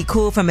you can be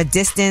cool from a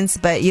distance,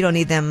 but you don't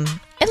need them.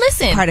 And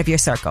listen, part of your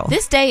circle.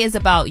 This day is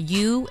about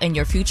you and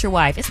your future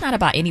wife. It's not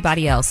about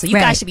anybody else. So you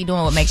guys should be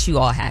doing what makes you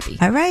all happy.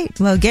 All right.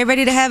 Well, get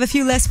ready to have a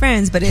few less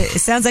friends, but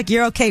it sounds like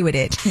you're okay with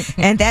it.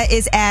 And that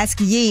is Ask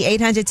Yee,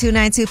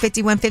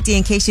 800-292-5150.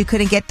 In case you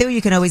couldn't get through,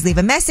 you can always leave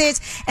a message.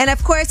 And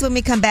of course, when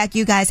we come back,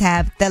 you guys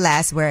have the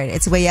last word.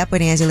 It's Way Up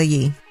with Angela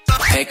Yee.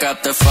 Pick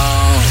up the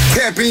phone.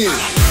 Tap in.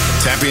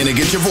 Tap in and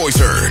get your voice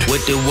heard.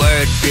 What the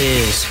word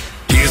is.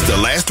 Here's the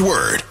last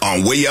word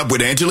on Way Up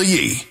with Angela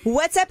Yee.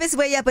 What's up? It's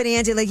Way Up with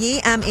Angela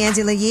Yee. I'm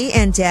Angela Yee,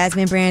 and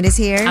Jasmine Brand is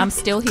here. I'm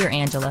still here,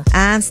 Angela.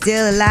 I'm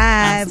still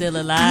alive. I'm still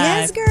alive.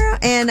 Yes, girl.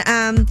 And,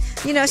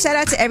 shout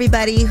out to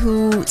everybody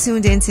who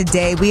tuned in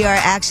today. We are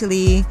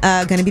actually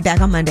going to be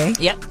back on Monday.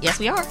 Yep. Yes,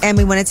 we are. And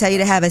we want to tell you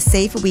to have a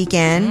safe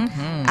weekend.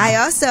 Mm-hmm. I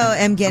also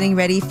am getting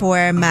ready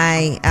for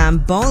my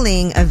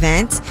bowling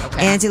event,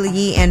 Angela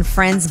Yee and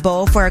Friends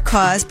Bowl for a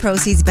Cause,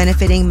 proceeds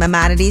benefiting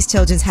Maimonides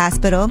Children's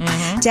Hospital.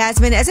 Mm-hmm.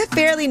 Jasmine, as a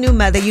fairly new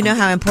mother, you know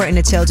how important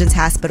a children's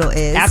hospital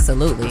is.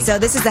 Absolutely. So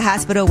this is the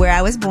hospital where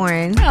I was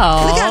born.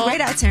 Oh, look how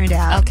great I turned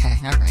out. Okay,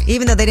 all right.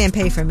 Even though they didn't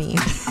pay for me.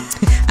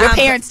 Your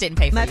parents didn't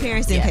pay for my you.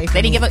 parents didn't pay for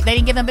they me. They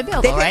didn't give them a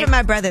bill, They though, paid right? for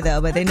my brother, though,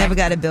 but they never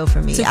got a bill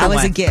for me. I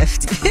was a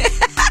gift.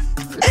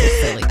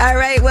 Silly. All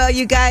right, well,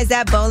 you guys,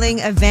 that bowling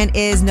event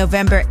is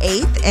November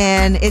 8th,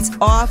 and it's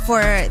all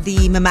for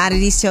the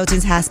Maimonides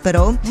Children's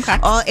Hospital. Okay.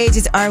 All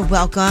ages are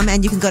welcome,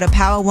 and you can go to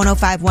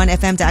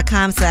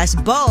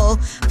power1051fm.com/bowl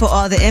for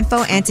all the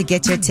info and to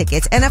get your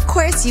tickets. And of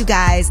course, you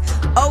guys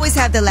always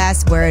have the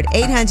last word.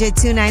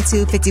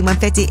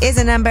 800-292-5150 is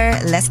a number.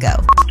 Let's go.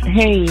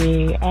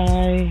 Hey,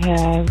 I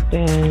have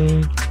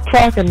been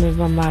talking to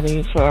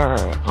somebody for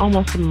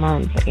almost a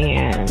month,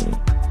 and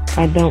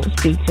I don't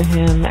speak to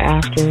him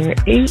after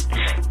 8.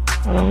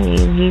 I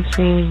mean, he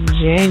seems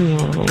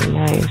genuinely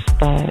nice,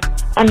 but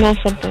I know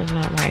something's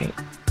not right.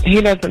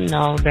 He doesn't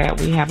know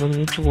that we have a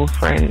mutual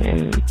friend,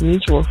 and the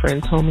mutual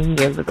friend told me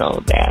years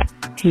ago that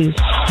he's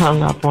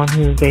hung up on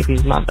his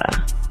baby's mother.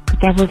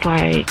 That was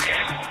like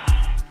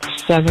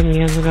 7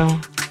 years ago,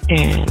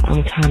 and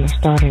I'm kind of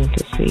starting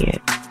to see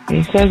it. And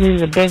he says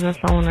he's a business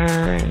owner,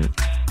 and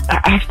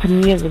I asked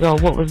him years ago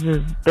what was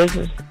his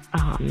business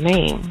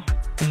name.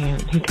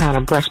 And he kind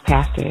of brushed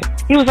past it.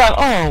 He was like,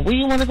 oh, will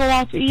you want to go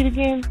out to eat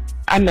again?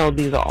 I know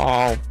these are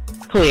all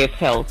clear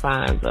tell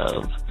signs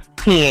of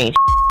he ain't.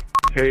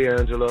 Hey,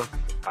 Angela.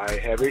 I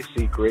have a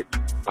secret.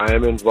 I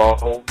am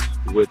involved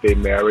with a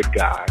married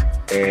guy,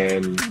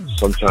 and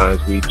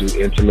sometimes we do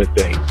intimate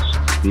things.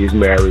 He's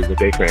married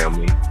with a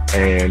family,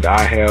 and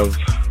I have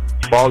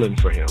fallen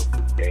for him.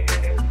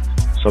 And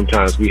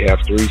sometimes we have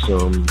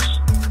threesomes,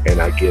 and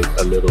I get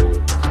a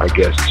little, I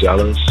guess,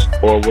 jealous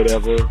or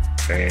whatever.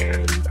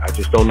 And I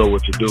just don't know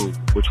what to do,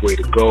 which way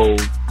to go,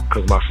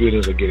 because my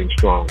feelings are getting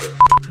stronger.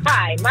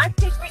 Hi, my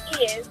secret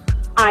is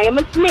I am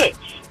a snitch.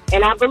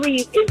 and I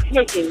believe in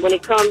snitching when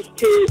it comes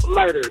to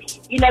murders.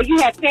 You know, you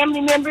have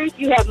family members,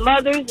 you have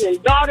mothers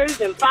and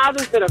daughters and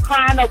fathers that are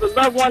crying over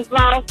loved ones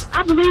lost.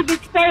 I believe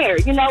it's fair.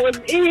 You know,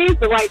 it is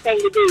the right thing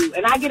to do,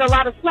 and I get a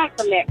lot of slack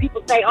from that.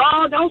 People say,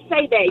 oh, don't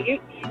say that.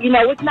 You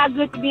know, it's not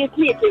good to be a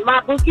snitch. In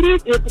my book, it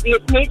is good to be a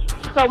snitch.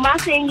 So my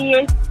thing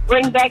is,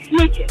 bring back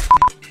snitching.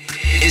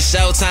 It's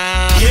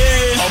showtime.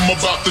 Yeah, I'm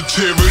about to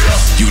tear it up.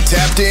 You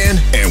tapped in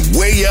and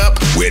way up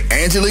with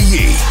Angela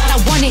Yee.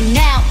 I want it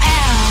now,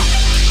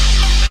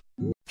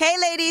 Hey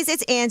ladies,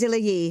 it's Angela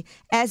Yee.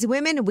 As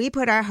women, we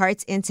put our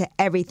hearts into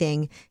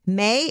everything.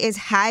 May is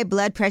High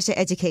Blood Pressure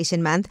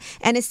Education Month,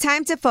 and it's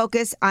time to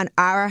focus on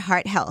our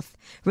heart health.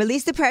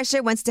 Release the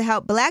Pressure wants to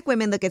help Black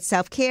women look at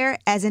self-care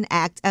as an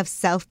act of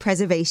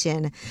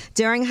self-preservation.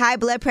 During High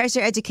Blood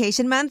Pressure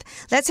Education Month,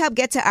 let's help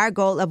get to our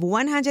goal of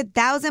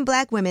 100,000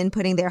 Black women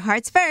putting their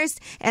hearts first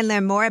and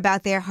learn more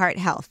about their heart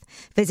health.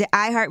 Visit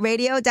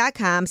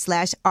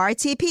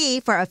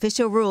iHeartRadio.com/RTP for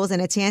official rules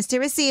and a chance to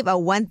receive a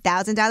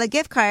 $1,000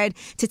 gift card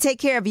to take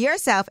care of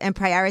yourself and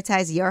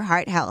prioritize your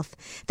heart health.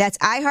 That's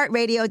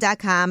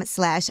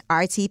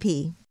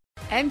iHeartRadio.com/RTP.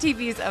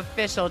 MTV's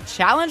official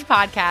Challenge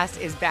podcast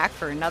is back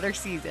for another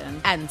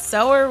season. And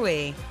so are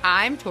we.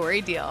 I'm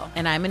Tori Deal.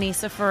 And I'm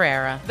Anissa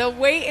Ferreira. The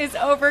wait is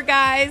over,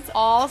 guys.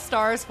 All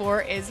Stars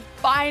 4 is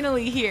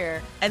finally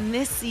here. And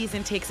this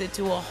season takes it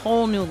to a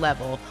whole new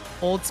level.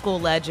 Old school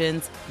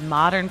legends,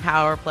 modern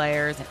power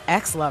players, and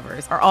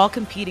ex-lovers are all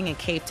competing in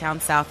Cape Town,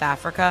 South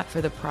Africa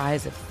for the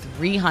prize of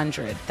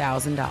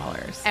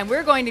 $300,000. And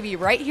we're going to be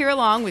right here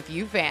along with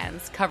you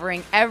fans,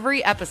 covering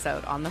every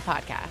episode on the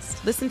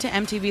podcast. Listen to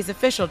MTV's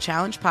official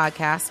Challenge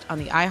podcast on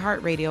the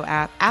iHeartRadio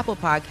app, Apple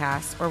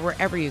Podcasts, or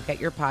wherever you get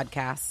your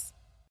podcasts.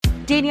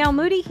 Danielle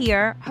Moody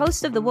here,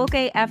 host of the Woke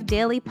AF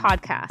Daily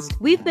podcast.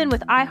 We've been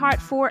with iHeart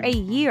for a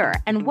year,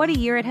 and what a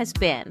year it has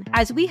been.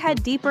 As we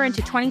head deeper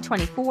into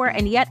 2024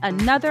 and yet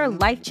another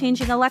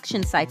life-changing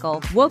election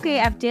cycle, Woke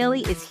AF Daily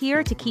is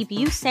here to keep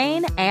you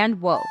sane and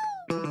woke.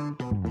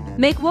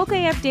 Make Woke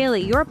AF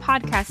Daily your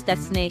podcast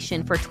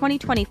destination for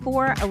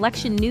 2024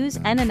 election news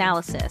and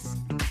analysis.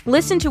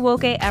 Listen to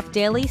Woke AF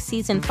Daily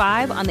Season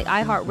 5 on the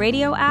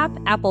iHeartRadio app,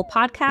 Apple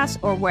Podcasts,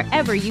 or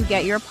wherever you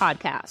get your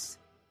podcasts.